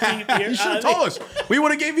too steep here. You should have told us. We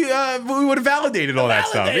would have gave you. We would have validated all that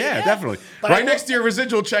stuff. Validated, Yeah, yeah. definitely. But I Right will- next to your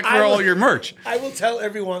residual check for I all will- your merch. I will tell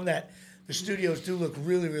everyone that the studios do look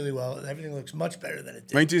really, really well, and everything looks much better than it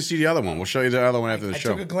did. Wait till you see the other one. We'll show you the other one after the I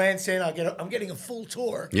show. took a glance in. I'm getting a full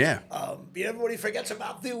tour. Yeah. Everybody forgets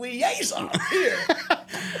about the liaison here.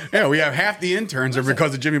 Yeah, we have half the interns are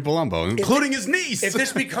because of Jimmy Palumbo, including his niece. If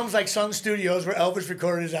this becomes like Sun Studios, where Elvis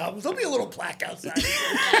recorded his albums, there'll be a little plaque outside.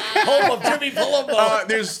 Home of Jimmy Palumbo.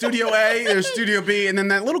 There's Studio A, there's Studio B, and then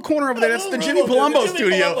that little corner over there, that's the little Jimmy room over there, Palumbo the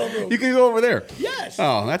Jimmy studio. Palumbo room. You can go over there. Yes.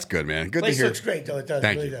 Oh, that's good, man. Good Place to hear. looks great, though. It does.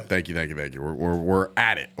 Thank it you. really does. Thank you. We're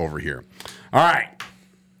at it over here. All right.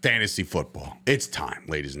 Fantasy football. It's time,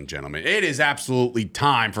 ladies and gentlemen. It is absolutely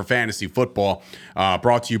time for fantasy football.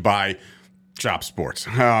 Brought to you by Chop Sports.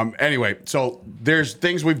 Anyway, so there's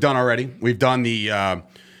things we've done already. We've done the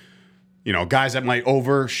guys that might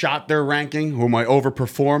overshot their ranking, who might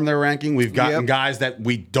overperform their ranking. We've gotten guys that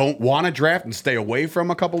we don't want to draft and stay away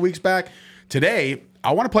from a couple weeks back. Today,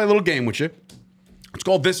 I want to play a little game with you. It's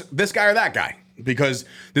called this guy or that guy, because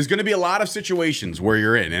there's going to be a lot of situations where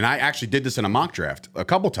you're in. And I actually did this in a mock draft a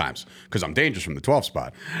couple times because I'm dangerous from the 12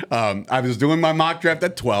 spot. I was doing my mock draft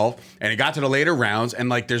at 12, and it got to the later rounds, and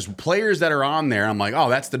like there's players that are on there. I'm like, oh,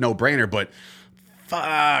 that's the no-brainer, but fuck,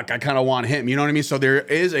 I kind of want him. You know what I mean? So there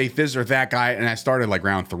is a this or that guy, and I started like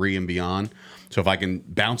round 3 and beyond. So if I can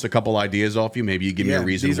bounce a couple ideas off you, maybe you give me a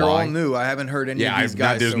reason these why. are all new. I haven't heard any of these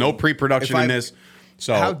guys. There's so no pre-production in this.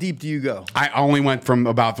 So how deep do you go? I only went from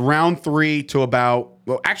about round 3 to about,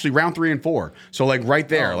 actually round 3 and 4. So like right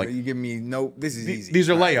there, like you give me this is easy. these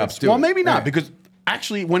are All right, let's layups. do Well, it. maybe not, All right. because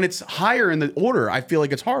actually when it's higher in the order, I feel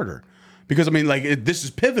like it's harder. Because I mean, like this is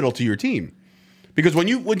pivotal to your team. Because when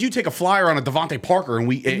you take a flyer on a Devontae Parker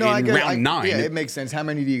and in round 9, Yeah, it makes sense. How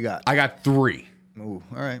many do you got? I got 3. Ooh,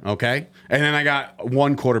 all right. Okay, and then I got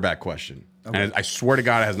 1 quarterback question. And I swear to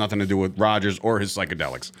God, it has nothing to do with Rodgers or his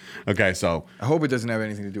psychedelics. Okay, so I hope it doesn't have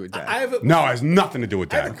anything to do with that. no, it has nothing to do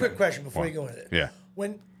with I that. have a quick question before you go into it. Yeah.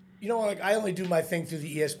 When like I only do my thing through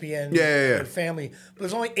the ESPN Yeah. family, but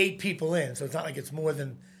there's only 8 people in, so it's not like it's more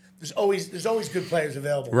than. There's always good players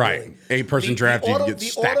available. Right. Really. 8-person draft, you can get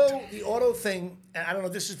stacked. The auto thing. And I don't know.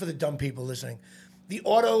 This is for the dumb people listening.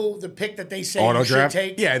 The pick that they say Auto you should draft?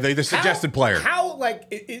 take. Yeah, the suggested player. How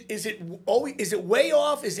is it always? Is it way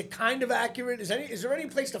off? Is it kind of accurate? Is there any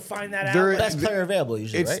place to find that There- out? Best player available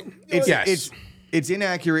usually, it's right? it's, Yes. it's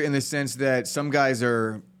inaccurate in the sense that some guys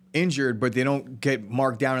are injured, but they don't get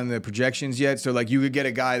marked down in the projections yet. So like you could get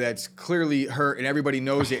a guy that's clearly hurt and everybody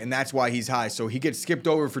knows it, and that's why he's high. So he gets skipped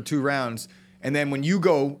over for 2 rounds, and then when you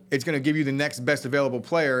go, it's going to give you the next best available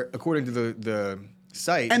player according to the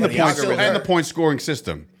site And the algorithm. point scoring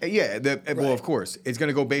system. Yeah, well, of course. It's going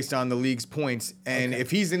to go based on the league's points. And if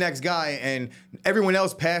he's the next guy and everyone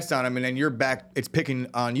else passed on him and then you're back, it's picking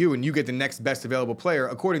on you and you get the next best available player.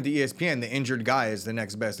 According to ESPN, the injured guy is the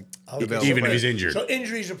next best available Even if player. he's injured. So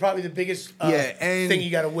injuries are probably the biggest and thing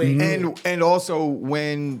you got to weigh. And also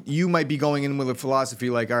when you might be going in with a philosophy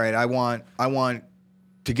like, all right, I want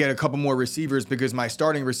to get a couple more receivers because my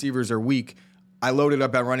starting receivers are weak. I loaded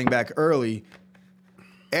up at running back early.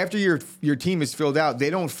 After your team is filled out, they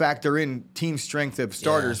don't factor in team strength of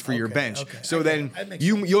starters for your bench. okay. So then That makes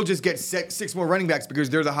you'll just get 6 more running backs because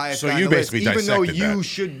they're the highest. So guy on you the list, basically even though dissected you that.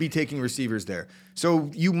 should be taking receivers there. So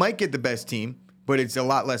you might get the best team, but it's a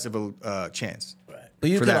lot less of a chance. But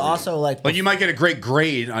you for could that also like Like you might get a great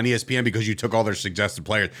grade on ESPN because you took all their suggested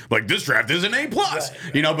players. Like this draft is an A+,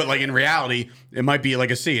 but like in reality, it might be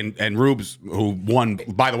like a C. And Rube's, who won,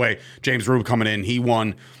 by the way, James Rube coming in, he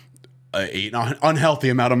won an unhealthy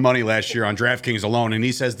amount of money last year on DraftKings alone. And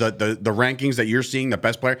he says the rankings that you're seeing, the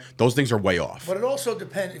best player, those things are way off. But it also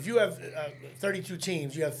depends. If you have 32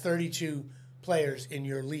 teams, you have 32 players in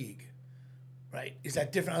your league, right? Is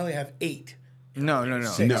that different? I only have 8. No. No. The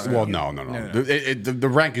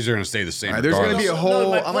rankings are going to stay the same. All right, there's going to be a No, whole.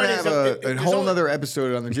 my I'm going to point have is, a there's whole only- other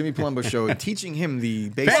episode on the Jimmy Palumbo show, teaching him the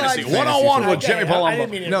basics. Fantasy, of fantasy 101 football. with Jimmy I Palumbo.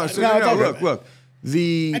 didn't mean to No, interrupt. so No, no, it's look.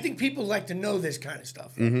 I think people like to know this kind of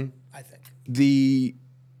stuff. I think.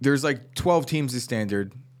 There's like 12 teams is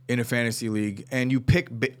standard in a fantasy league, and you pick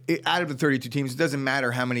out of the 32 teams. It doesn't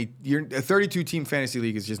matter how many. A 32 team fantasy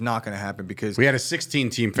league is just not going to happen because We had a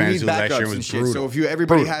 16-team you need fantasy league last year. It backups was and shit. brutal. So if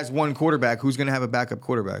everybody Brutal. has one quarterback, who's going to have a backup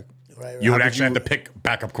quarterback? Right. You would How actually could have to pick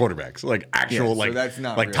backup quarterbacks, like actual, so like that's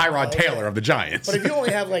not like real. Tyrod Taylor of the Giants. But if you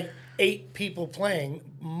only have like 8 people playing,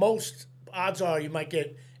 most odds are you might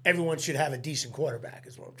get everyone should have a decent quarterback,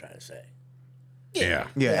 is what I'm trying to say. Yeah.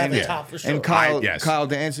 Yeah, Have and, a top for sure. and Kyle, Yes. Kyle,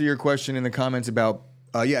 to answer your question in the comments about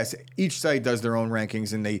yes, each site does their own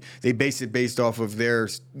rankings and they base it based off of their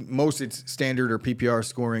most it's standard or PPR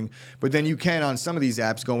scoring. But then you can on some of these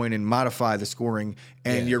apps go in and modify the scoring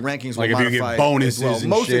and your rankings will Like if you modify get bonuses as well. and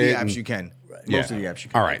Most of the shit apps and- you can. Yeah. Most of the apps you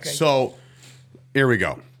can. All right. So here we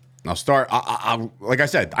go. I'll start. Like I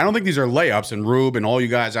said, I don't think these are layups, and Rube and all you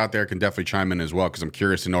guys out there can definitely chime in as well because I'm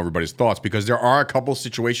curious to know everybody's thoughts. Because there are a couple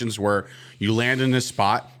situations where you land in this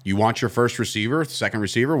spot, you want your first receiver, second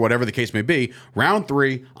receiver, whatever the case may be. Round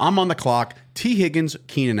 3, I'm on the clock. T. Higgins,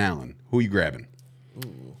 Keenan Allen. Who are you grabbing,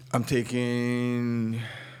 I'm taking.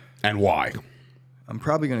 and why? I'm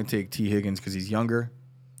probably going to take T. Higgins because he's younger.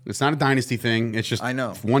 It's not a dynasty thing. It's just I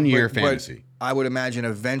know. 1 year But fantasy. I would imagine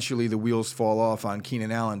eventually the wheels fall off on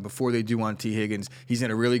Keenan Allen before they do on T. Higgins. He's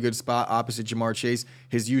in a really good spot opposite Jamar Chase.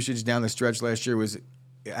 His usage down the stretch last year was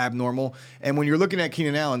abnormal. And when you're looking at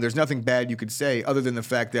Keenan Allen, there's nothing bad you could say other than the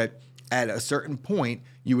fact that at a certain point,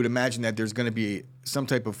 you would imagine that there's going to be some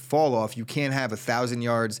type of fall off. You can't have 1,000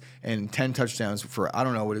 yards and 10 touchdowns for, I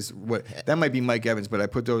don't know what that might be Mike Evans, but I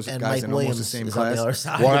put those And guys Mike in almost Williams the same is on class. the other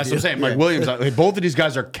side. Well, of that's what I'm you. saying. Mike Williams, both of these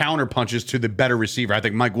guys are counter punches to the better receiver. I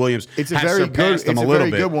think Mike Williams It's a has very good. surpassed them It's a a little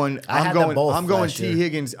very bit. good one. I had them both I'm going last T year.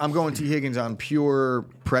 Higgins. I'm going T Higgins on pure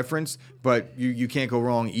preference, but you can't go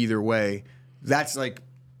wrong either way. That's like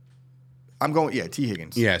I'm going T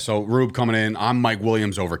Higgins. Yeah, so Rube coming in. I'm Mike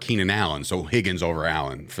Williams over Keenan Allen, so Higgins over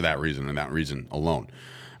Allen for that reason and that reason alone.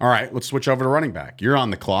 All right, let's switch over to running back. You're on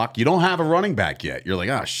the clock. You don't have a running back yet. You're like,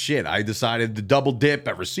 oh shit, I decided to double dip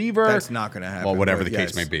at receiver. That's not gonna happen, Well, whatever but the case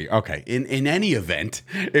yes. may be. Okay, in any event,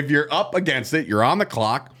 if you're up against it, you're on the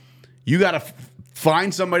clock. You got to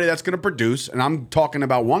find somebody that's going to produce. And I'm talking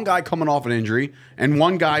about one guy coming off an injury and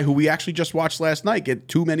one guy who we actually just watched last night get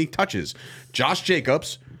too many touches. Josh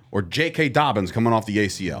Jacobs or J.K. Dobbins coming off the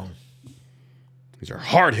ACL. These are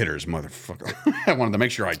hard hitters, motherfucker. I wanted to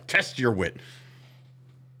make sure I test your wit.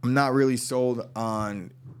 I'm not really sold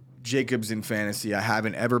on Jacobs in fantasy. I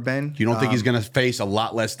haven't ever been. You don't think he's going to face a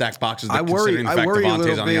lot less stacked boxes? I worry. In I fact, worry a Devontae's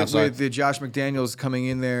little on the bit outside. with the Josh McDaniels coming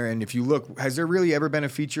in there. And if you look, has there really ever been a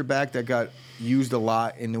feature back that got used a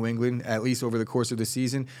lot in New England, at least over the course of the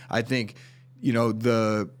season? I think,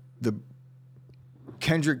 the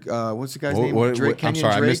Kendrick, what's the guy's name? Drake, I'm Kenyon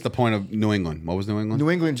sorry, I Drake? missed the point of New England. What was New England? New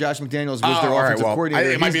England, Josh McDaniels was Oh, their all right, offensive well, coordinator.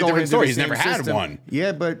 it might He's be a going different into story. the He's never same had system. one.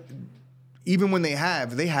 Yeah, but even when they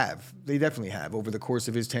definitely have over the course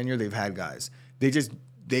of his tenure, they've had guys.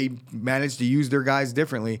 They managed to use their guys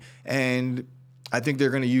differently, and I think they're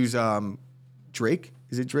going to use Drake.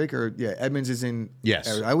 Is it Drake or Edmonds is in?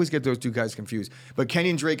 Yes. I always get those two guys confused. But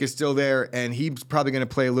Kenyon Drake is still there, and he's probably going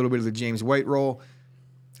to play a little bit of the James White role.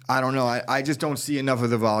 I don't know. I just don't see enough of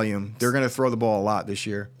the volume. They're going to throw the ball a lot this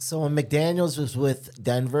year. So when McDaniels was with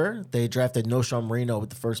Denver, they drafted Noshawn Marino with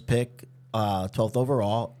the first pick, 12th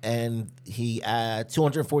overall, and he had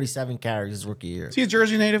 247 carries his rookie year. Is he a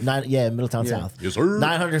Jersey native? Middletown South. Yes, sir.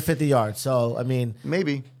 950 yards. So I mean,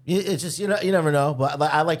 Maybe. it's just you never know. But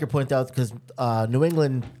I like your point out because New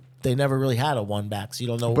England they never really had a one back, so you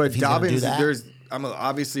don't know But if he's going to do Dobbins, that.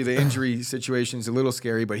 obviously the injury situation's a little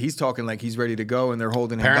scary, but he's talking like he's ready to go, and they're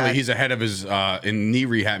holding him Apparently, back. he's ahead of his in knee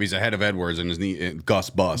rehab. He's ahead of Edwards in his knee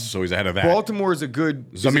Gus Bus, so he's ahead of that. Baltimore is a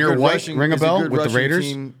good Zamir White, ring a is bell good with the rushing Raiders.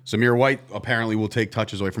 team. Zamir White apparently will take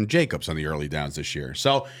touches away from Jacobs on the early downs this year.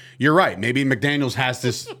 So you're right. Maybe McDaniels has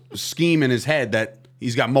this scheme in his head that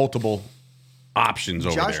he's got multiple options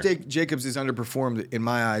over Josh there. Jacobs has underperformed in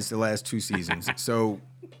my eyes the last two seasons. So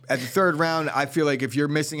at the third round, I feel like if you're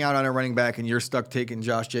missing out on a running back and you're stuck taking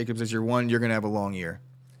Josh Jacobs as your one, you're going to have a long year.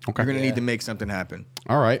 Okay. You're going to need to make something happen.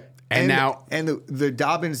 All right. And now, the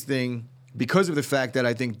Dobbins thing, because of the fact that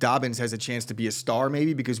I think Dobbins has a chance to be a star,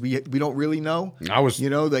 maybe because we don't really know. I was pumped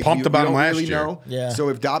you about him don't last really year. know. Yeah. So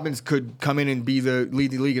if Dobbins could come in and lead the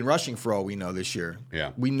league in rushing for all we know this year,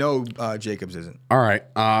 Yeah. we know Jacobs isn't. all right,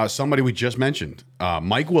 somebody we just mentioned,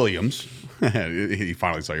 Mike Williams. He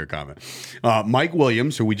finally saw your comment. Mike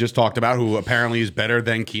Williams, who we just talked about, who apparently is better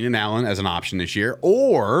than Keenan Allen as an option this year,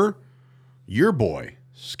 or your boy,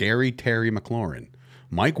 Scary Terry McLaurin.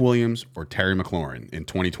 Mike Williams or Terry McLaurin in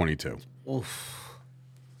 2022?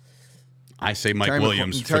 I say Mike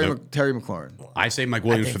Williams Terry McLaurin. I say Mike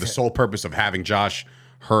Williams think for the so. sole purpose of having Herbert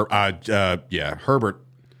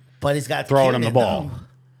But he's got throwing him the Keenan, ball.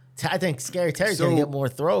 though. I think Scary Terry's So- going to get more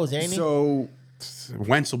throws, ain't he? So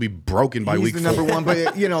Wentz will be broken by he's week the 4. number one.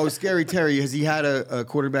 But Scary Terry, has he had a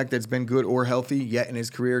quarterback that's been good or healthy yet in his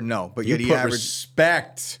career? No, but You yet he put averaged.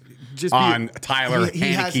 respect just on Tyler he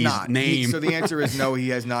has Heineke's not. name. So the answer is no, he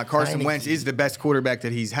has not. Carson Heineke. Wentz is the best quarterback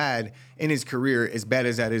that he's had in his career. As bad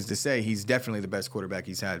as that is to say, he's definitely the best quarterback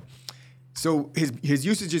he's had. So his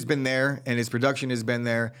usage has been there and his production has been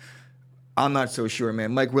there. I'm not so sure,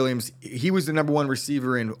 man. Mike Williams, he was the number one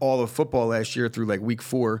receiver in all of football last year through like week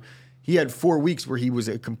 4. He had 4 weeks where he was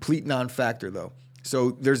a complete non-factor, though.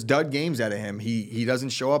 So there's dud games out of him. He doesn't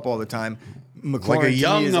show up all the time. McLaurin, Like a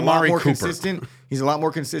young to me, is a Amari lot more Cooper. consistent. He's a lot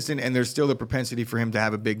more consistent, and there's still the propensity for him to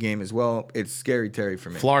have a big game as well. It's scary, Terry,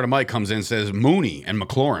 for me. Florida Mike comes in and says Mooney and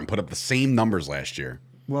McLaurin put up the same numbers last year.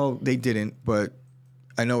 Well, they didn't, but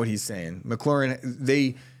I know what he's saying.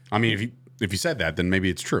 McLaurin, I mean, if you said that, then maybe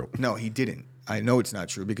it's true. no, he didn't. I know it's not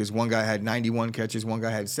true because one guy had 91 catches, one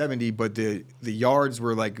guy had 70, but the yards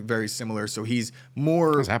were like very similar. So he's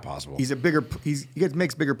more. How's that possible? He's a bigger.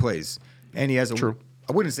 Makes bigger plays, and he has a. True.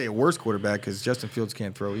 I wouldn't say a worse quarterback because Justin Fields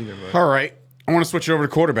can't throw either. But. All right. I want to switch it over to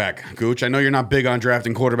quarterback, Gooch. I know you're not big on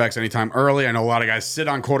drafting quarterbacks anytime early. I know a lot of guys sit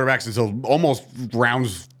on quarterbacks until almost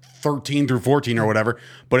rounds 13 through 14 or whatever.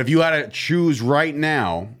 But if you had to choose right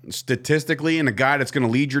now, statistically, and a guy that's going to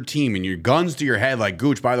lead your team and your guns to your head, like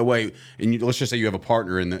Gooch, by the way, and let's just say you have a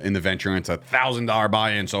partner in the venture and it's $1,000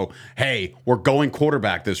 buy-in. So, hey, we're going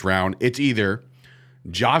quarterback this round. It's either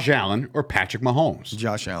Josh Allen or Patrick Mahomes.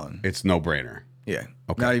 Josh Allen. It's no brainer. Yeah.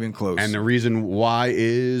 Okay. Not even close. And the reason why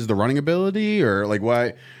is the running ability, or like why?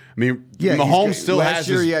 I mean, yeah, Mahomes still last has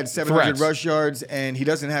year his he had 700 threats. rush yards, and he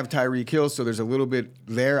doesn't have Tyreek Hill, so there's a little bit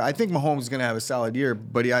there. I think Mahomes is going to have a solid year,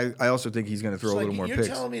 but I also think he's going to throw So a little more you're picks.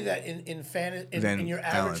 telling me that in Than your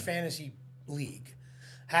average Allen. fantasy league,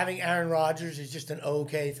 having Aaron Rodgers is just an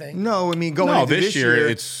okay thing? No, I mean going No, into this year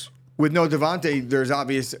it's with no Devontae, there's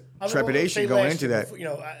obvious I mean, trepidation say going last into year that. before, you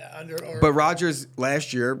know, under or But Rodgers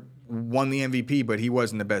last year won the MVP, but he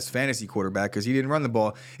wasn't the best fantasy quarterback because he didn't run the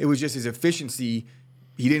ball. It was just his efficiency.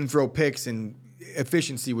 He didn't throw picks, and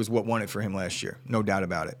efficiency was what won it for him last year. No doubt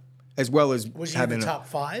about it. As well as was he in having the top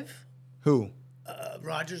 5? who?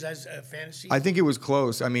 Rodgers as a fantasy. I think it was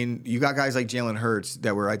close. I mean, you got guys like Jalen Hurts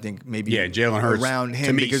that were, I think, maybe Jalen Hurts around him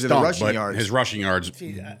to me because of stunk, the rushing but yards. His rushing yards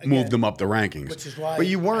again, moved him up the rankings. which is why. But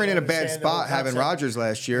you weren't I in a bad understand the spot having concept. Rodgers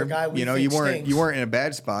last year. The guy we You know, you think weren't stinks. in a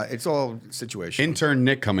bad spot. It's all situational. Intern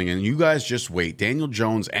Nick coming in. You guys just wait. Daniel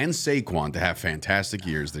Jones and Saquon to have fantastic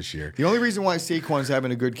years this year. The only reason why Saquon's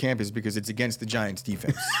having a good camp is because it's against the Giants'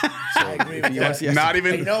 defense. I agree with you that. want to see- Not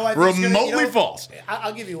even You know, I think he's gonna- remotely false.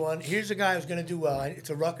 I'll give you one. Here's a guy who's going to do well. It's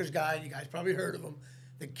a Rutgers guy. You guys probably heard of him.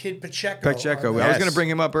 The kid Pacheco. Pacheco. I was Yes. going to bring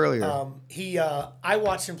him up earlier. I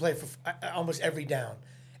watched him play for almost every down,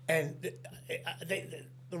 and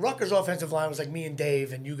the Rutgers offensive line was like me and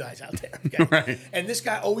Dave and you guys out there. Okay? Right. And this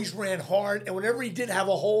guy always ran hard, and whenever he did have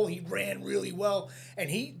a hole, he ran really well. And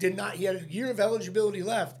he did not. He had a year of eligibility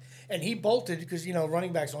left, and he bolted because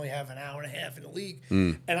running backs only have an hour and a half in the league.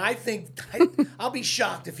 And I think I'll be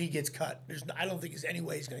shocked if he gets cut. I don't think there's any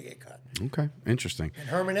way he's going to get cut. Okay, interesting. And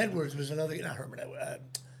Herman Edwards was another. Not Herman Edwards.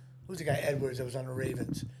 Who's the guy Edwards that was on the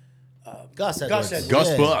Ravens? Gus Edwards. Edwards. Gus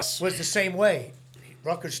Yeah. Bus. Was the same way.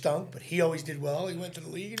 Rutgers stunk, but he always did well. He went to the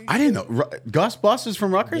league. And he I didn't know Gus Bus is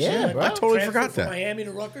from Rutgers. Yeah, bro. I totally transferred forgot from that. Miami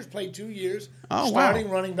to Rutgers, played 2 years. Oh, starting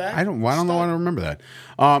wow. running back. I don't know why I don't remember that.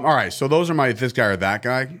 All right, so those are my this guy or that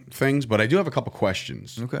guy things, but I do have a couple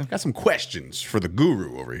questions. Okay. Got some questions for the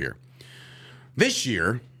guru over here. This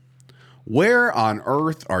year, where on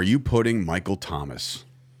earth are you putting Michael Thomas?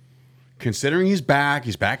 Considering he's back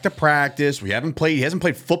to practice. He hasn't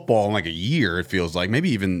played football in like a year, it feels like. Maybe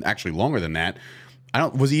even actually longer than that.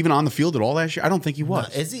 Was he even on the field at all last year? I don't think he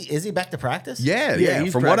was. Is he back to practice? Yeah.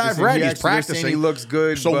 he's From what I've practicing. read, He he's actually- they're saying practicing. he looks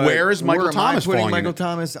good, So but where is Michael where am I Thomas putting falling Michael in?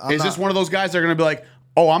 Thomas? I'm Is this not- one of those guys that are going to be like,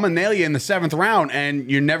 oh, I'm going to nail you in the 7th round, and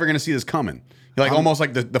you're never going to see this coming? You're like almost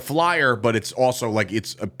like the flyer, but it's also like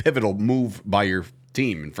it's a pivotal move by your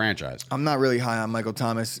team and franchise. I'm not really high on Michael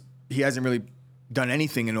Thomas. He hasn't really done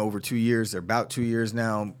anything in over 2 years. They're about 2 years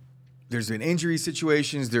now. There's been injury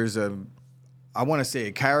situations. There's I want to say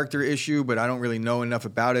a character issue, but I don't really know enough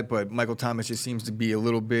about it. But Michael Thomas just seems to be a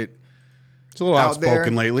little bit It's a little out there.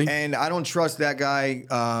 outspoken lately. And I don't trust that guy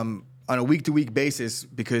on a week-to-week basis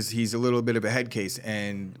because he's a little bit of a head case.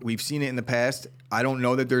 And we've seen it in the past. I don't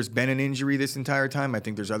know that there's been an injury this entire time. I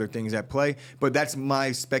think there's other things at play. But that's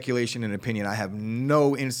my speculation and opinion. I have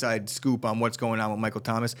no inside scoop on what's going on with Michael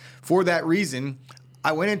Thomas. For that reason,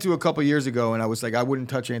 I went into a couple years ago and I was like, I wouldn't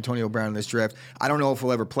touch Antonio Brown in this draft. I don't know if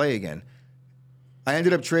he'll ever play again. I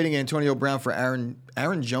ended up trading Antonio Brown for Aaron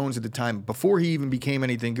Jones at the time. Before he even became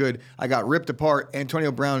anything good, I got ripped apart.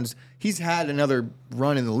 Antonio Brown's, he's had another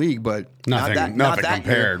run in the league, but Nothing not that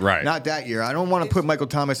compared, year. right. Not that year. I don't want to put Michael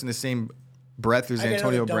Thomas in the same breadth as I got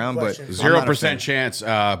Antonio another dumb Brown, but question. I'm not a 0% fan. chance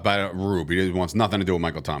by Rube. He wants nothing to do with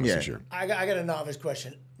Michael Thomas Yeah. this year. I got a novice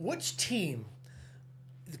question. Which team,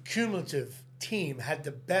 the cumulative team, had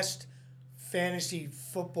the best fantasy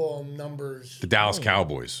football numbers? The Dallas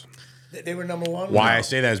Cowboys. They were number one? Why I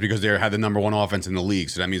say that is because they had the number one offense in the league,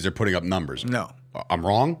 so that means they're putting up numbers. No. I'm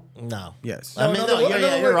wrong? No. Yes. I mean, in no,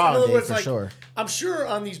 other you're wrong, in other Dave, words, for sure. I'm sure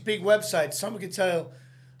on these big websites, someone could tell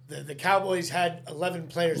the Cowboys had 11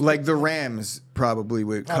 players. Like the Rams probably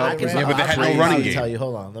would. I can- Yeah, but they had no I'll running game. tell you.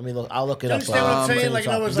 Hold on. Let me look. I'll look it You up. understand what I'm saying? finish Like, in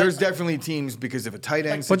other up. words, There's definitely teams because of a tight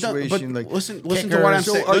end But, situation. like listen to kickers. what I'm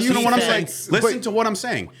So saying. are Listen you to what I'm saying. defense? Listen to what I'm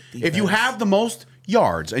saying. If you Defense. have the most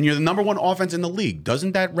yards and you're the number one offense in the league,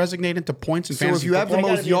 doesn't that resonate into points in So fantasy if you have the football?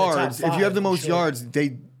 They most gotta be in the top yards, if five, you have the I'm most sure. yards,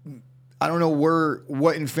 I don't know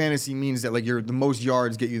what in fantasy means that like the most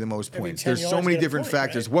yards get you the most points. 10 There's so yards many get a different point,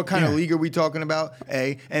 factors. right? What kind of league are we talking about?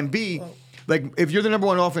 A and B. Like if you're the number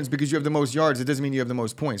one offense because you have the most yards, it doesn't mean you have the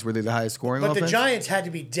most points. Were they the highest scoring But offense? the Giants had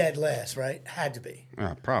to be dead last, right? Had to be.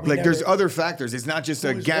 Yeah, probably. Like there's never- other factors. It's not just a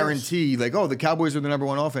Who was guarantee. Like the Cowboys are the number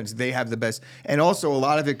one offense. They have the best, and also a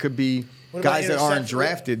lot of it could be What about guys that aren't interception?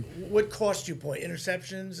 drafted. What cost you point?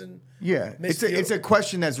 Interceptions and Yeah, missed it's a field?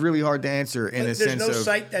 question that's really hard to answer in a There's sense no of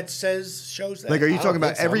site that shows that. like, are you I talking don't about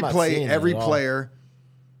think so. every I'm not play, seeing it every at all. player?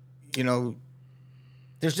 You know,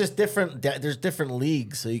 There's just different. There's different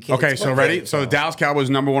leagues, so you can't. Okay, it's so not ready? fair. So the Dallas Cowboys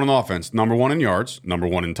number one in offense, number one in yards, number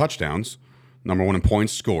one in touchdowns, number one in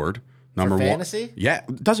points scored, number one. fantasy? Yeah,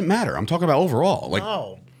 it doesn't matter. I'm talking about overall. Like,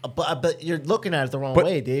 No, but you're looking at it the wrong but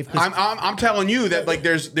way, Dave. 'cause I'm telling you that like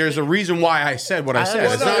there's a reason why I said what I said.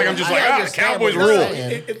 understand. It's not like I'm just like the understand Cowboys what you're rule.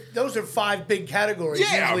 saying. Those are 5 big categories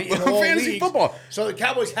Yeah, usually in all fantasy leagues. football. So the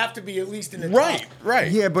Cowboys have to be at least in the Right, top.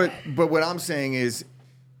 right. yeah, but what I'm saying is,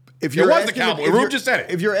 if It you're was the asking Cowboys. if Rube you're- just said it.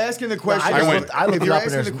 If you're asking the question, I went- looked if it you're up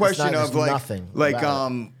and asking the there's question there's of like nothing like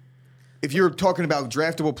about it. if you're talking about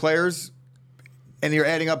draftable players and you're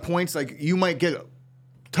adding up points, like you might get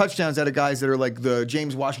touchdowns out of guys that are like the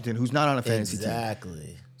James Washington, who's not on a fantasy team.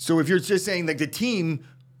 exactly. So if you're just saying like the team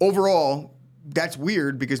overall, that's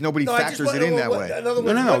weird because nobody No, I just factors want it to in know that what- way. In other No, words,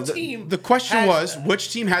 no, no. what The, team the question has was that?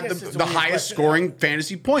 which team had I guess the it's a highest weird question. scoring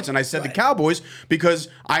fantasy points, and I said the Right. Cowboys because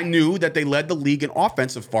I knew that they led the league in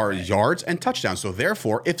offense as far as yards and touchdowns. So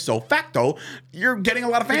therefore, if so facto, you're getting a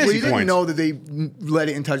lot of Well, fantasy you didn't points. know that they led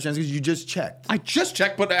it in touchdowns because you just checked. I just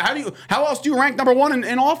checked, but how else do you rank number one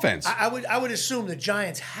in offense? I would assume the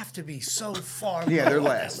Giants have to be so far. Yeah, they're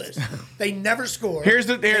low on that last. list. They never score. Here's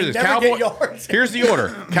the They never Cowboy. get yards. Here's the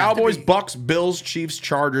order: Cowboys, be. Bucks, Bills, Chiefs,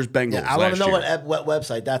 Chargers, Bengals. I want last to know year. what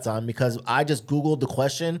website that's on because I just googled the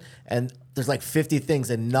question and there's like 50 things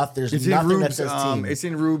and there's It's in nothing that Rube's. says team. It's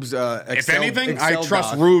in Rube's. If Excel, anything, Excel I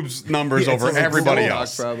trust doc. Rube's numbers Yeah, it's over in a everybody Google Doc,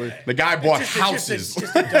 else. probably. The guy bought It's just houses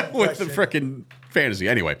a dumb with the freaking fantasy.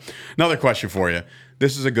 Anyway, another question for you.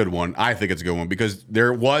 This is a good one. I think it's a good one because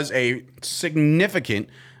there was a significant.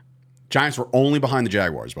 Giants were only behind the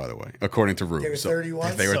Jaguars, by the way, according to Rube. They were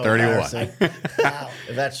 31? They were So 31. embarrassing. Wow.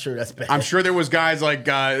 If that's true, that's bad. I'm sure there was guys like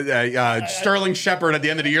Sterling Shepard at the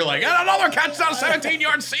end of the year, like another catch down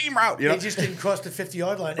 17-yard seam route. You know? They just didn't cross the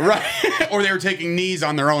 50-yard line. Right. Or they were taking knees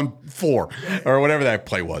on their own 4 or whatever that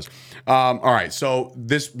play was. All right. So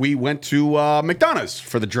we went to McDonough's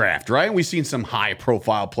for the draft, right? We've seen some high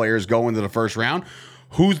profile players go into the first round.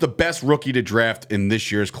 Who's the best rookie to draft in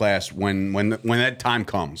this year's class when that time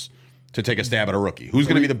comes to take a stab at a rookie? Who's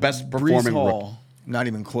going to be the best performing Brees rookie? Hall, not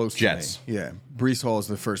even close. Jets. To me. Yeah, Brees Hall is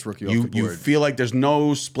the first rookie off the You board. feel like there's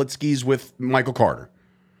no split skis with Michael Carter.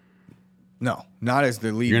 No, not as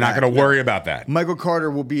the lead. You're not back. going to worry about that. Michael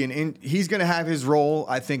Carter will be he's going to have his role,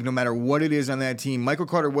 I think, no matter what it is on that team. Michael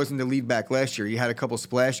Carter wasn't the lead back last year. He had a couple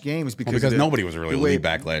splash games because Nobody was really the a way- lead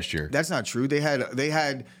back last year. That's not true. They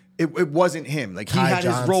had it wasn't him. Like he Ty had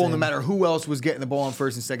his role no Johnson. matter who else was getting the ball on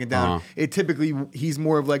first and second down. It typically he's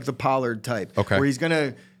more of like the Pollard type. Okay. Where he's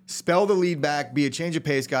gonna spell the lead back, be a change of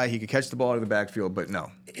pace guy. He could catch the ball out of the backfield, but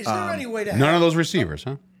no. Is there any way to None have, of those receivers,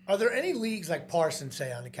 huh? Are there any leagues like Parsons,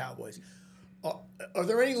 say, on the Cowboys? Are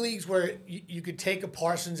there any leagues where you could take a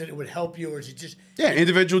Parsons and it would help you, or is it just Yeah,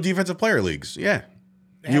 individual defensive player leagues. Yeah.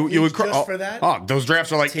 Have leagues just for that? Oh, those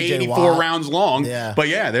drafts are like TJ 84 Watt. rounds long. Yeah. But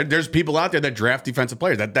yeah, there's people out there that draft defensive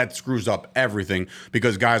players. That screws up everything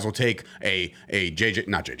because guys will take a TJ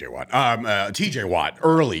Watt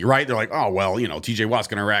early, right? They're like, oh well, TJ Watt's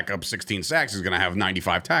gonna rack up 16 sacks, he's gonna have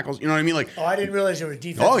 95 tackles. You know what I mean? Like, Oh, I didn't realize there were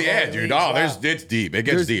defense. oh yeah, dude. Oh, it's deep. It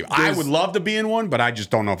gets deep. I there's- would love to be in one, but I just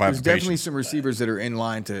don't know if I have There's the definitely patience. some receivers that are in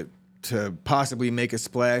line to possibly make a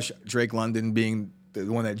splash. Drake London being the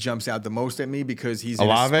one that jumps out the most at me because he's in a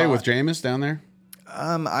Olave spot. with Jameis down there.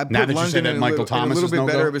 I put Now that you London said that in Michael in a Thomas little is bit no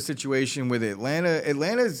better go? of a situation with Atlanta.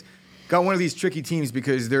 Atlanta's got one of these tricky teams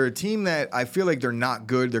because they're a team that I feel like they're not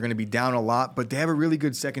good. They're going to be down a lot, but they have a really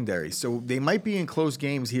good secondary. So they might be in close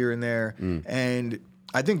games here and there. And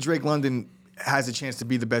I think Drake London has a chance to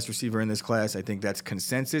be the best receiver in this class. I think that's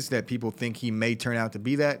consensus that people think he may turn out to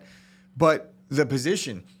be that. But the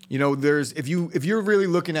position, there's if you're really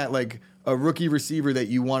looking at like a rookie receiver that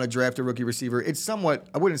you want to draft a rookie receiver, it's somewhat,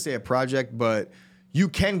 I wouldn't say a project, but you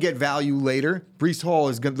can get value later. Breece Hall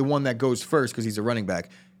is the one that goes first because he's a running back.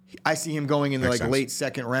 I see him going in the late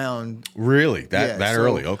second round. Really? That So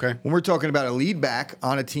early? Okay. When we're talking about a lead back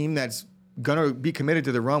on a team that's going to be committed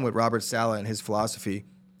to the run with Robert Saleh and his philosophy,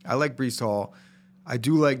 I like Breece Hall. I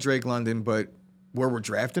do like Drake London, but where we're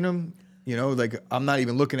drafting him, I'm not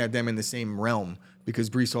even looking at them in the same realm because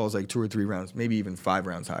Breece Hall is like 2 or 3 rounds, maybe even 5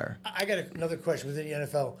 rounds higher. I got another question within the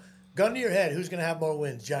NFL. Gun to your head, who's going to have more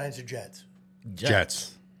wins, Giants or Jets?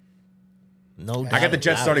 Jets. No doubt. I got the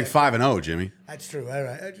Jets about starting it. 5-0, Jimmy. That's true. All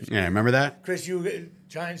right. Yeah, remember that? Chris, you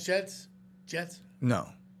Giants, Jets? No.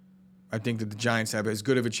 I think that the Giants have as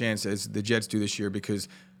good of a chance as the Jets do this year because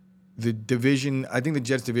I think the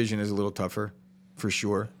Jets division is a little tougher for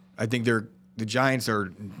sure. I think the Giants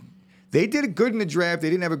they did it good in the draft. They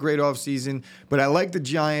didn't have a great offseason, but I like the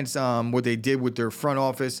Giants, what they did with their front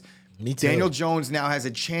office. Me too. Daniel Jones now has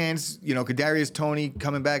a chance. Kadarius Toney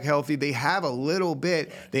coming back healthy. They have a little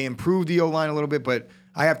bit. They improved the O-line a little bit, but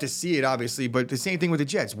I have to see it, obviously. But the same thing with the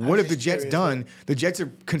Jets. What have the Jets done? The Jets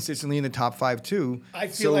are consistently in the top 5, too. I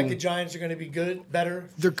feel like the Giants are going to be better.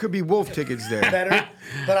 There could be wolf tickets there. Better,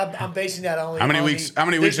 but I'm basing that only. How many weeks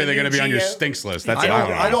are they going to be on your GM. stinks list? That's I what I want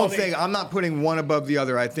to know. don't think I'm not putting one above the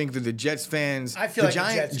other. I think that the Jets fans, I feel like the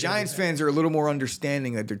Jets Giants fans are a little more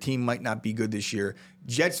understanding that their team might not be good this year.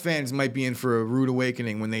 Jets fans might be in for a rude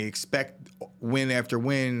awakening when they expect win after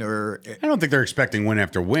win. Or I don't think they're expecting win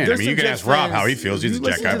after win. I mean, you can ask Rob how he feels. He's a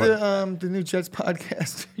Jet guy. But the new Jets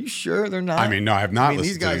podcast. Are you sure they're not? I mean, no, I have not listened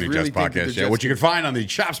these to the guys new really Jets think that podcast the yet, which you can find on the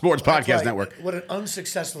Chop Sports Podcast Right. Network. What an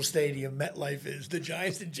unsuccessful stadium MetLife is. The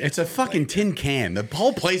Giants and Jets. It's a fucking tin can. The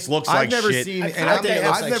whole place looks I've like never shit. seen, I and think it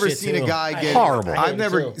looks I've like never shit, seen a too. guy get Horrible. I've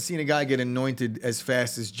never too. seen a guy get anointed as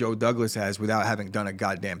fast as Joe Douglas has without having done a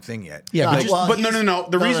goddamn thing yet. Yeah, No, well, but no.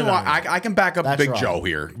 The no, reason no, why no. I can back up That's Big wrong. Joe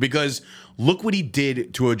here because look what he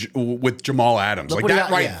did with Jamal Adams. Look Like what he that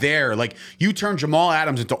got- right yeah. there. Like you turn Jamal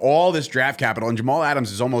Adams into all this draft capital, and Jamal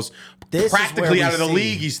Adams is almost This is practically where we out of the see-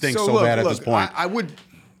 league. He stinks so look, bad at this point. I would.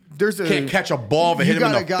 There's a Can't catch a ball but hit him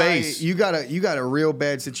in the face. You got a real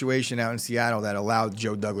bad situation out in Seattle that allowed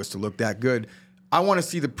Joe Douglas to look that good. I want to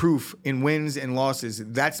see the proof in wins and losses.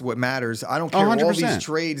 That's what matters. I don't care all 100%. these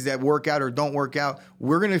trades that work out or don't work out.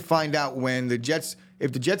 We're going to find out when the Jets.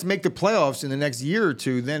 If the Jets make the playoffs in the next year or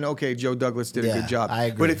two, then okay, Joe Douglas did a Yeah, good job. I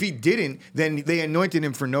agree. But if he didn't, then they anointed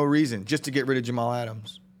him for no reason, just to get rid of Jamal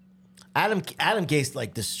Adams. Adam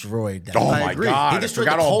Gase destroyed that. Oh I my agree. God! He I destroyed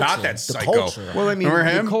forgot the all culture, about that the psycho. culture. Well, I mean,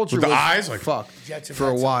 Remember him the culture with the was eyes? Like fuck Jets have for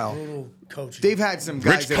had a some while. brutal coaching. They've had some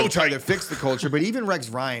guys Rich that have tried Kotite. to fix the culture, but even Rex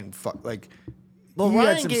Ryan, Well, he had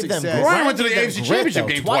Ryan some gave them. success. Ryan went to gave the them AFC grit, Championship though,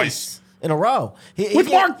 game twice. in a row. He With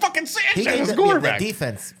gave- Mark fucking he Sanchez gave as them quarterback. the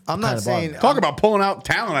defense. I'm not kind of saying- bothered. Talk about pulling out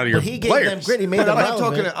talent out of your But he gave players. them grit. He made But them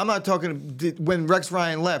I'm not talking. When Rex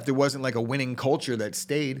Ryan left, it wasn't like a winning culture that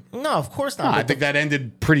stayed. No, of course not. I But think that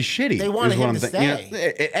ended pretty shitty. They wanted is what him I'm to thinking.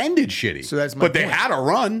 stay. It ended shitty. So that's my But they point. had a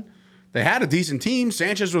run. They had a decent team.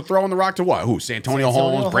 Sanchez was throwing the rock to what? Who? Santonio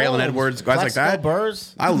Holmes, Braylon Edwards, guys like Plaxico that.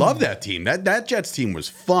 Burrs. I love that team. That Jets team was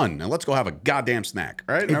fun. And let's go have a goddamn snack.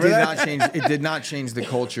 All right? It Remember did that? not change. It did not change the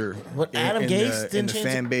culture. What, Adam Gase in didn't the change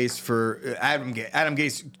fan it? base for Adam Gase. Adam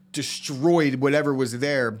Gase destroyed whatever was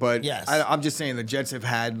there. But Yes. I'm just saying the Jets have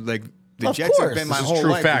had like the Of Jets course. have been my This is whole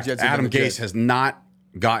true life. the fact. Jets have been Adam the Gase Jets. has not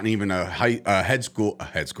gotten even a head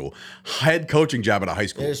coaching job at a high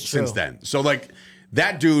school It's since true. then. So like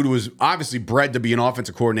that dude was obviously bred to be an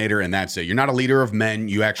offensive coordinator, and that's it. You're not a leader of men.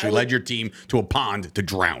 You actually led your team to a pond to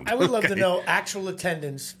drown. I would love to Okay? know actual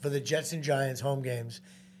attendance for the Jets and Giants home games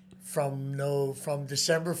from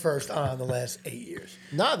December 1st on the last 8 years.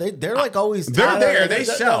 No, they're like always. They're there. They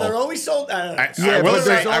sell. No, they're always sold. I don't know. I will but say,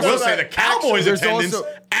 there's I will also- say the Cowboys' there's attendance also-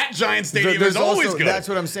 at Giant Stadium There's is always also- good. That's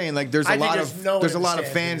what I'm saying. Like there's I a think lot there's of no one there's a in the lot of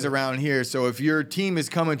stands fans who do. around here. So if your team is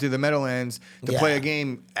coming to the Meadowlands to Yeah. play a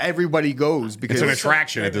game, everybody goes because It's an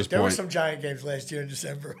attraction at this There were point. some Giant games last year in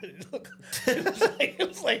December. It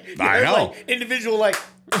was like I know. like individual like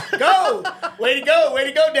go, way to go,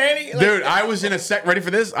 Danny. Like, Dude, I was in a set. Ready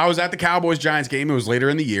for this? I was at the Cowboys Giants game. It was later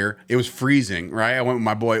in the year. It was freezing, right? I went with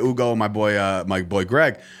my boy Ugo and my boy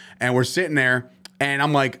Greg, and we're sitting there, and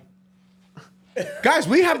I'm like, guys,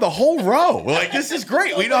 we have the whole row. Like, this is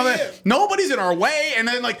great. We know Yeah. that nobody's in our way. And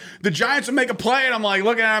then, like, the Giants would make a play, and I'm like,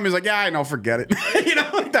 looking at him, he's like, yeah, I know, forget it. You know,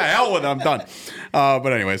 like, the hell with it, I'm done.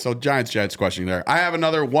 But anyway, so Giants question there. I have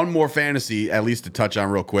one more fantasy, at least to touch on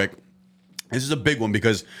real quick. This is a big one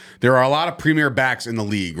because there are a lot of premier backs in the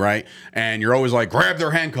league, right? And you're always like, grab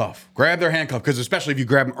their handcuff, because especially if you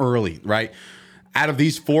grab them early, right? Out of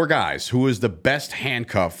these 4 guys, who is the best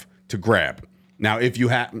handcuff to grab? Now, if you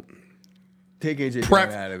have... Take AJ Dillon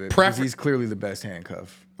out of it because he's clearly the best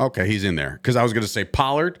handcuff. Okay, he's in there. Because I was going to say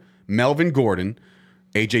Pollard, Melvin Gordon,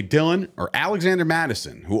 AJ Dillon, or Alexander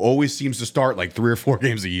Madison, who always seems to start like 3 or 4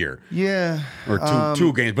 games a year. Yeah. Or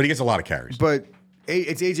two games, but he gets a lot of carries. But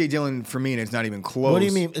it's AJ Dillon for me, and it's not even close. What do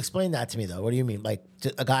you mean? Explain that to me, though. What do you mean? Like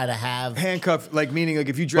a guy to have handcuff, like meaning like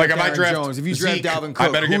if you draft Like, if I Aaron draft Jones, if you draft Zeke, Dalvin I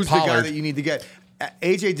Cook, better get who's the guy Pollard. that you need to get?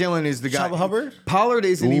 AJ Dillon is the guy. Chuba Hubbard? Pollard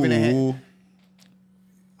isn't even a hand. Ooh.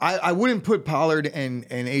 I wouldn't put Pollard and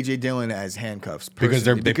AJ Dillon as handcuffs Because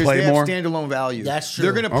personally, they play have more? standalone value. That's true.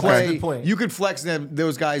 They're going to Okay. play. That's a good point. You could flex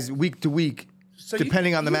those guys week to week, So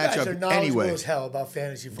depending on the you guys are matchup. knowledgeable Anyway, as hell about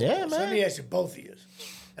fantasy football. Yeah, So let man. me ask you, both of you,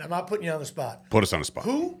 and I'm not putting you on the spot. Put us on the spot.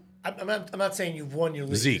 Who? I'm not saying you've won your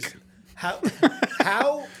league. Zeke.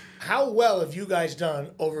 How well have you guys done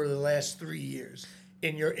over the last 3 years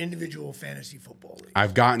in your individual fantasy football league?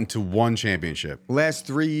 I've gotten to 1 championship. last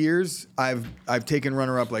 3 years, I've taken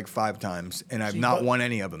runner up like 5 times, and I've not won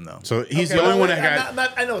any of them though. So he's Okay, the only well, one that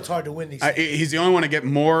got... I know it's hard to win these. He's the only one to get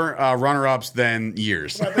more runner-ups than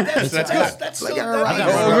years. But that's That's good. good. That's still. Aaron that Rodgers. means- I got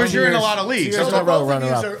Well, runner-up you're in a years. lot of leagues. Years So in a row, both of runner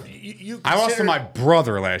yous up. are- you I lost to consider- my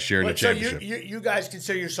brother last year in the So championship. you guys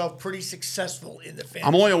consider yourself pretty successful in the fantasy.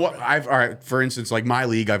 I'm only all right. For instance, like my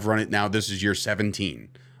league, I've run it now. This is year 17.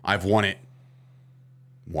 I've won it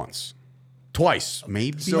once, twice,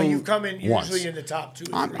 maybe. So you've come in once. usually in the top 2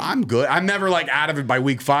 or 3. I'm good. I'm never like out of it by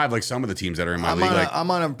week 5 like some of the teams that are in my league. Like, I'm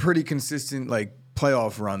on a pretty consistent like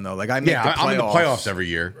playoff run though. Like I make yeah, the I'm in the playoffs every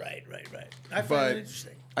year. Right. I find But it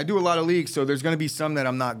interesting. I do a lot of leagues, so there's going to be some that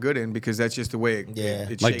I'm not good in because that's just the way it, Yeah.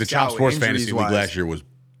 it Like the shakes Chop out Sports Fantasy League injuries-wise. last year was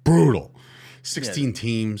brutal. 16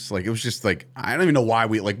 teams. Like it was just like I don't even know why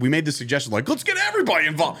we made the suggestion like let's get everybody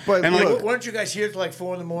involved. But and look, like Weren't you guys here till like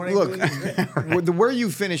 4 a.m? Look, where you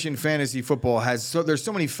finish in fantasy football there's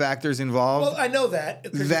so many factors involved. Well, I know that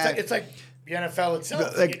because That- it's like the NFL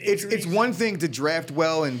itself. Like You get it's injuries. one thing to draft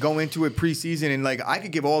well and go into it preseason and like I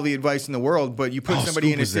could give all the advice in the world, but you put Oh, somebody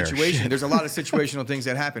Scoop in a was there. situation. Shit. There's a lot of situational things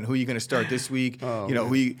that happen. Who are you going to start this week?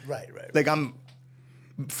 Who you, Right. like I'm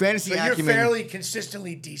fantasy So you're acumen. fairly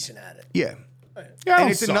consistently decent at it. Yeah. yeah, I And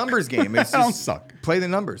don't it's a suck. numbers game. It's I don't just suck. play the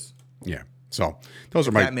numbers. Yeah. So those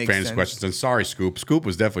are my that makes fantasy sense. questions. And sorry, Scoop. Scoop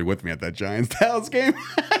was definitely with me at that Giants Dallas game.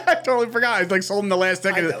 I totally forgot. I like sold him the last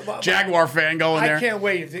ticket. Jaguar fan going there. I can't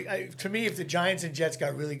wait. To me, if the Giants and Jets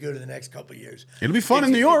got really good in the next couple of years, It'll be fun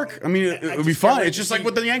in New York. I mean, it'll be just fun. can't wait It's to just like see-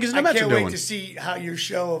 what the Yankees and the I Mets can't are wait doing. to see how your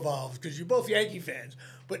show evolves because you're both Yankee fans,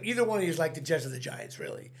 but either one of you is like the Jets or the Giants,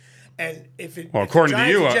 really. And if it Well, if the according to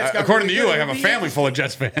Giants you, and Jets got according to really you, good, I have a it would be family full of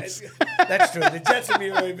Jets fans. That's true. The Jets would be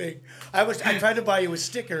really big. I tried to buy you a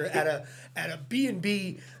sticker at a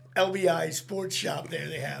B&B LBI sports shop there.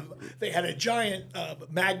 They had a giant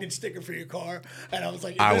magnet sticker for your car, and I was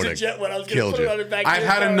like, if I there's would a have jet one, I was going killed to put you. it on the back. I've of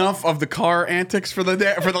your had car. enough of the car antics for the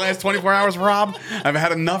last 24 hours, Rob. I've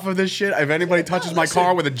had enough of this shit. If anybody touches my listen.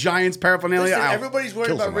 car with a Giants paraphernalia, Listen, I'll everybody's worried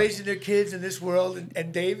kill about somebody. raising their kids in this world,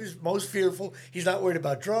 and Dave is most fearful. He's not worried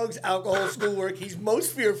about drugs, alcohol, schoolwork. He's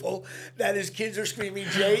most fearful that his kids are screaming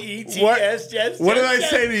Jets, Jets. What did I Jets.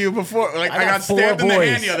 say to you before? Like I got got 4 stabbed in the boys.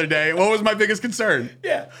 hand the other day. What was my biggest concern?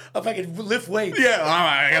 Yeah, if I could lift weights. Yeah,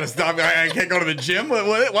 I gotta stop. I can't go to the gym.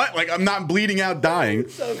 What? Like I'm not bleeding out, dying.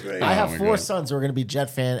 So great. I have my 4 God. sons who are going to be Jet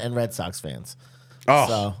fan and Red Sox fans. Oh,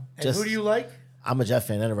 So And just who do you like? I'm a Jet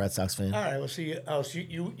fan and a Red Sox fan. All right, we'll see. So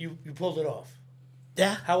you pulled it off.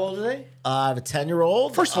 Yeah. How old are they? I have a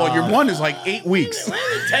 10-year-old. first of all, your one is like 8 weeks. Wait,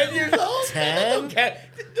 10 years old? 10? Okay.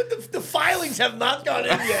 The filings have not gone in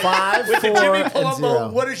yet. 5, With the 4, Jimmy and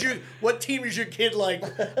Palumbo, 0. what team is your kid like?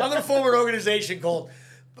 I'm going to form an organization called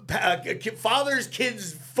Fathers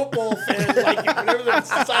Kids Football Fans, like whatever the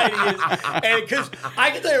society is. And because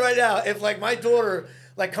I can tell you right now, if like my daughter,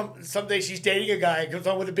 like someday she's dating a guy and comes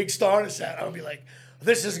on with a big star on his set, I'll be like,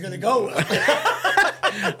 this isn't going to go well.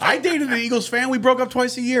 I dated an Eagles fan. We broke up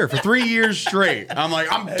twice a year for 3 years straight. I'm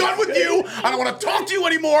like, I'm done with you. I don't want to talk to you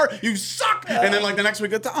anymore. You suck. And then like the next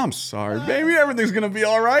week, I'm sorry, baby. Everything's gonna be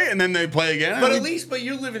all right. And then they play again. But at least,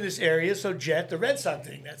 you live in this area, so the Red Sox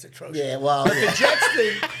thing, that's atrocious. Yeah, well, But the Jets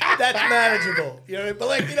thing, that's manageable. You know,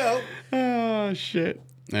 but oh shit.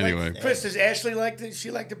 Anyway. Chris, does Ashley like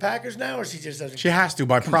the Packers now, or she just doesn't? She has to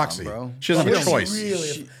by proxy. bro. She doesn't have a What does choice. she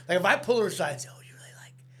really? Like if I pull her aside and say, "Oh, you really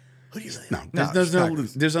like? Who do you really like?" No,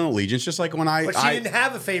 there's no allegiance. Just like when But she didn't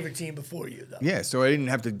have a favorite team before you, though. Yeah, so I didn't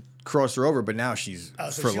have to cross her over, but now she's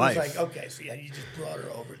Oh, so for she life. was like, okay, so yeah, you just brought her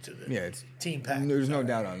over to the it's team pack. There's no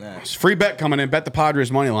doubt on that. free bet coming in. Bet the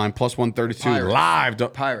Padres money line plus 132 Pirates.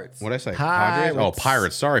 live. Pirates. What'd I say? Pirates. Padres? Oh,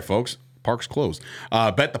 Pirates. Sorry, folks. Park's closed.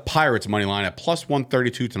 Bet the Pirates money line at plus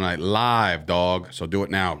 132 tonight live, dog. So do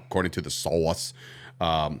it now, according to the sauce.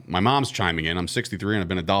 My mom's chiming in. I'm 63 and I've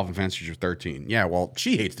been a Dolphin fan since you're 13. Yeah, well,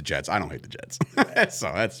 she hates the Jets. I don't hate the Jets.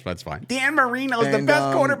 So that's fine. Dan Marino's the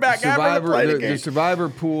best quarterback ever to play the game. The survivor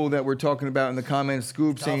pool that we're talking about in the comments,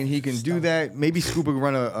 Scoop saying he can do that. Maybe Scoop will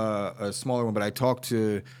run a smaller one, but I talked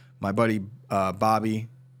to my buddy Bobby,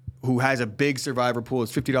 who has a big survivor pool.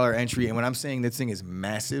 It's $50 entry, and when I'm saying this thing is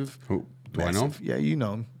massive, Who do I know? massive. Yeah, you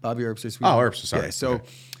know him, Bobby Earps. Oh, Earps, sorry. Yeah, so. Okay.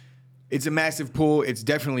 It's a massive pool. It's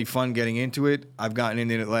definitely fun getting into it. I've gotten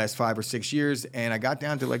in it the last 5 or 6 years, and I got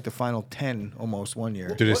down to like the final 10 almost one year.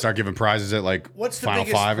 Did it start giving prizes at like What's the Final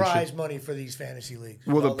biggest Five and prize shit? money for these fantasy leagues?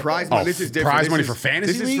 Well, the All prize money. money, this is different. Prize This money is- for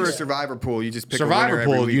fantasy This is for a leagues? survivor pool. You just pick a Survivor winner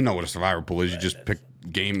pool, every week. you know what a survivor pool is. You just pick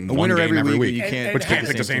one winner game every week. You can't, but you can't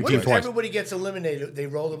pick the same What team if twice. everybody gets eliminated? They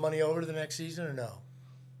roll the money over to the next season, or no?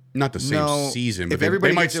 Not the same No, season, but if they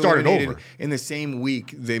everybody might gets start it eliminated over. in the same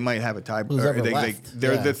week. They might have a tie. Who's or ever they, left.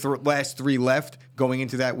 they're Yeah. the last 3 left going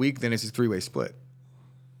into that week. Then it's a 3-way split.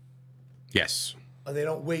 Yes. Or they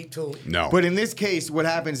don't wait till. No. But in this case, what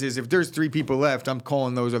happens is if there's 3 people left, I'm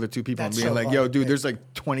calling those other 2 people That's and being so like, hard "Yo, to dude, pick. there's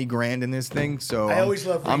like 20 grand in this thing." So I always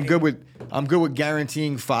love I'm reading. good with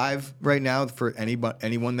guaranteeing 5 right now for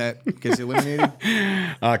anyone that gets eliminated.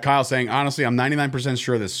 Kyle saying, honestly, I'm 99%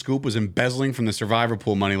 sure that Scoop was embezzling from the survivor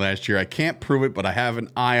pool money last year. I can't prove it, but I have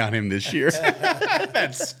an eye on him this year.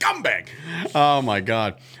 That scumbag. Oh, my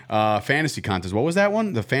God. Fantasy contest. What was that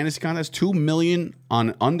one? The fantasy contest? 2 million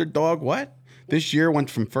on underdog. What? This year went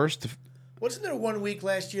from first to... Wasn't there 1 week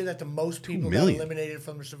last year that the most people got million. eliminated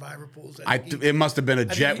from the survivor pools? It must have been a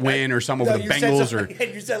Jet win or something No, with the you said Bengals.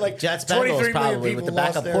 something- You said like Jets, 23 Bengals million probably people with the lost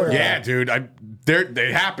backup their- quarterback. Yeah, dude.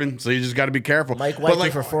 They happen, so you just got to be careful. Mike But, Whiteley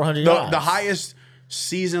for 400 the, yards. the highest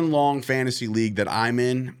season-long fantasy league that I'm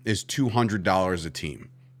in is $200 a team.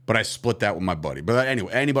 But I split that with my buddy. But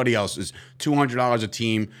anyway, anybody else is $200 a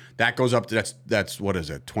team. That goes up to that's what is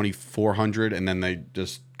it, $2,400, and then they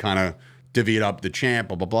just kind of divvy it up, the champ,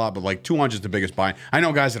 blah blah blah. But like 200 is the biggest buy. I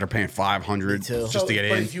know guys that are paying 500 too. just to get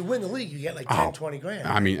but in. if you win the league, you get like 10, 20 grand.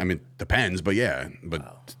 I mean, depends, but yeah,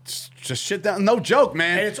 but it's just shit down. No joke,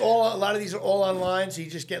 man. And it's all, a lot of these are all online, so you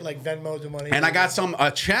just get like Venmo the money. And I got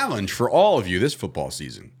a challenge for all of you this football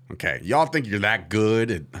season. Okay, y'all think you're that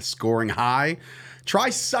good at scoring high?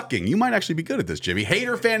 Try sucking. You might actually be good at this, Jimmy.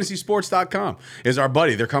 HaterFantasySports.com is our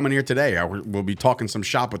buddy. They're coming here today. We'll be talking some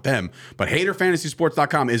shop with them. But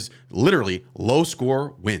HaterFantasySports.com is literally low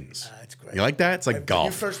score wins. That's great. You like that? It's like When golf.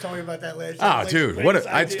 you first told me about that last year, Oh, I'm like, dude, greatest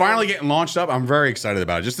it's idea. finally getting launched up. I'm very excited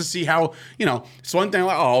about it. Just to see how, it's one thing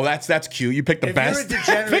like, oh, that's cute. You pick the If best. you're a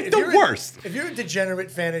degenerate, Pick if the you're a- worst. If you're a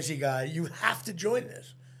degenerate fantasy guy, you have to join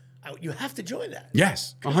this. You have to join that.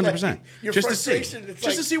 Yes, 100%. Like, your Just to see, frustration, it's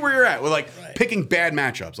like- just to see where you're at. We're like picking bad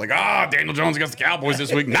matchups. Like, Daniel Jones against the Cowboys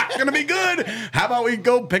this week, not going to be good. How about we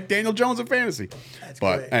go pick Daniel Jones in fantasy?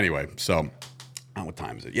 But great. anyway, so what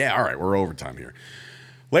time is it? Yeah, all right, we're overtime here.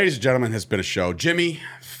 Ladies and gentlemen, it's been a show. Jimmy,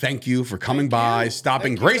 thank you for coming by,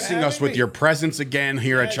 stopping, Thank you for gracing us having with me. your presence again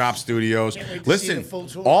here at Yes. Chop Studios. Can't wait to see Listen, the full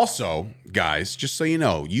tour. also, guys, just so you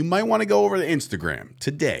know, you might want to go over to Instagram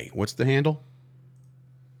today. What's the handle?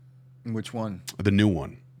 Which one? The new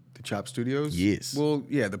one. The Chop Studios? Yes. Well,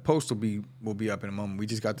 yeah, the post will be up in a moment. We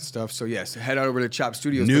just got the stuff. So yes, head over to Chop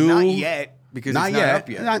Studios. New- but not yet because Not it's yet. not up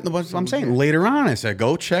yet. Not, what I'm saying later on, I said,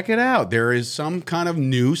 go check it out. There is some kind of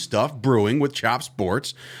new stuff brewing with Chop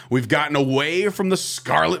Sports. We've gotten away from the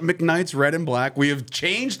Scarlet McKnights red and black. We have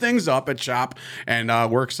changed things up at Chop, and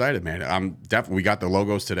we're excited, man. We got the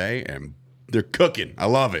logos today, and they're cooking. I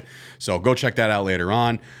love it. So go check that out later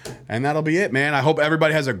on. And that'll be it, man. I hope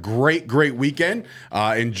everybody has a great, great weekend.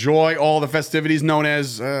 Enjoy all the festivities known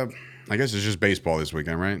as... I guess it's just baseball this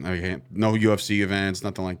weekend, right? No UFC events,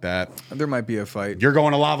 nothing like that. There might be a fight. You're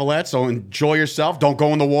going to Lavalette, so enjoy yourself. Don't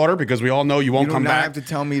go in the water because we all know you won't You do come not back. have to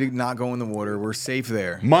tell me to not go in the water. We're safe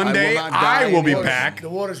there. Monday, will not die I will in be the ocean. back. The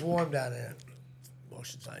water's warm down there.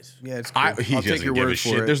 Ocean's nice. Yeah, it's cool. He I'll doesn't take your give word a for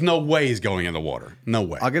shit. it. There's no way he's going in the water. No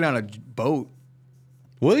way. I'll get on a boat.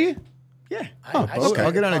 Will you? Yeah. I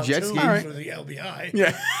I'll get on a jet pontoon ski. through the LBI.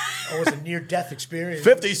 Yeah. That was a near-death experience.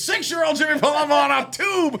 56-year-old Jimmy Palumbo on a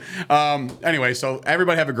tube. Anyway, so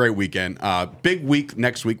everybody have a great weekend. Big week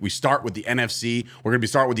next week. We start with the NFC. We're going to be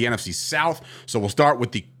starting with the NFC South. So we'll start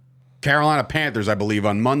with the Carolina Panthers, I believe,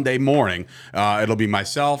 on Monday morning. It'll be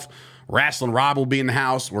myself. Wrestling Rob will be in the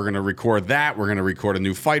house. We're going to record that. We're going to record a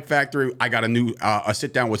new Fight Factory. I got a new a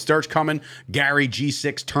sit down with Sturch coming. Gary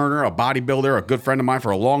G6 Turner, a bodybuilder, a good friend of mine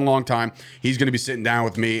for a long, long time. He's going to be sitting down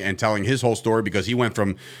with me and telling his whole story because he went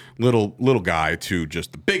from little guy to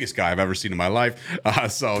just the biggest guy I've ever seen in my life.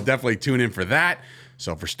 So definitely tune in for that.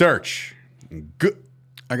 So for Sturch, good.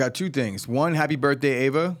 I got two things. One, happy birthday,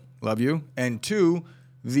 Ava. Love you. And two,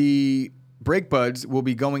 the Break Buds will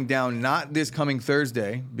be going down not this coming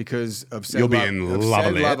Thursday because of said You'll be in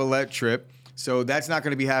Lavalette trip. So that's not going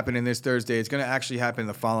to be happening this Thursday. It's going to actually happen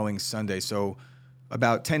the following Sunday. So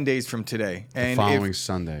about 10 days from today. And Following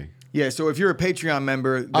Sunday. Yeah, so if you're a Patreon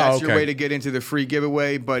member, that's your way to get into the free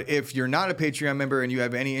giveaway. But if you're not a Patreon member and you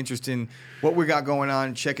have any interest in what we got going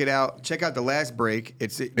on, check it out. Check out the last break.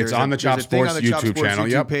 It's on the Chop Sports YouTube channel.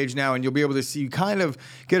 YouTube page now, and you'll be able to see, kind of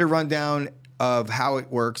get a rundown of how it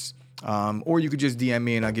works. Or you could just DM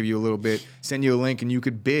me and I'll give you a little bit, send you a link, and you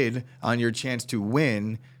could bid on your chance to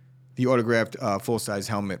win the autographed full-size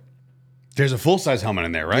helmet. There's a full-size helmet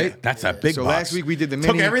in there, right? Yeah. That's a big So box. last week we did the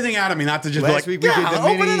mini. Took everything out of me not to just Last week we did the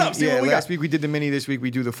open mini. it up, see what we got. Last week we did the mini. This week we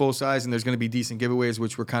do the full-size, and there's going to be decent giveaways,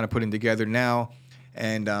 which we're kind of putting together now.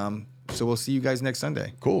 And so we'll see you guys next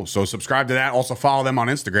Sunday. Cool. So subscribe to that. Also follow them on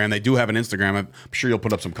Instagram. They do have an Instagram. I'm sure you'll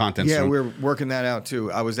put up some content Yeah, soon. we're working that out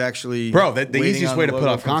too. I was actually Bro, the waiting easiest on way the to put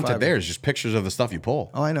logo up from content Fiverr. there is just pictures of the stuff you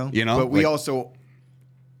pull. Oh, I know. You know? But we Like, also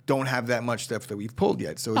don't have that much stuff that we've pulled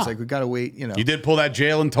yet. So it's like we got to wait, you know. You did pull that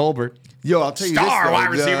Jalen Tolbert. Yo, I'll tell you this, Star though,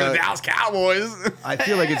 wide receiver of the Dallas Cowboys. I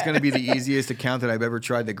feel like it's going to be the easiest account that I've ever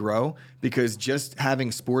tried to grow because just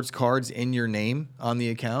having sports cards in your name on the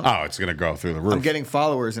account, Oh, it's going to go through the roof. I'm getting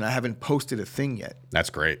followers and I haven't posted a thing yet.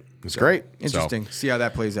 That's great. That's great. Interesting. So, See how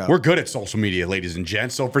that plays out. we're good at social media, ladies and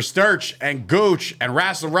gents. So for Sturch and Gooch and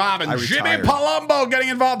Wrestle Rob and I Jimmy retired. Palumbo getting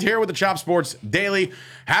involved here with the Chop Sports Daily.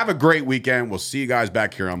 Have a great weekend. We'll see you guys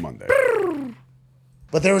back here on Monday.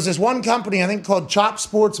 But there was this one company, I think, called Chop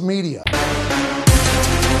Sports Media.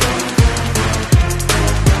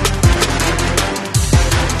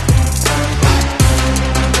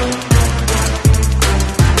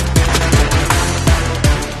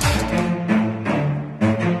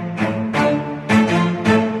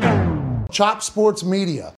 Chop Sports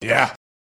Media. Yeah.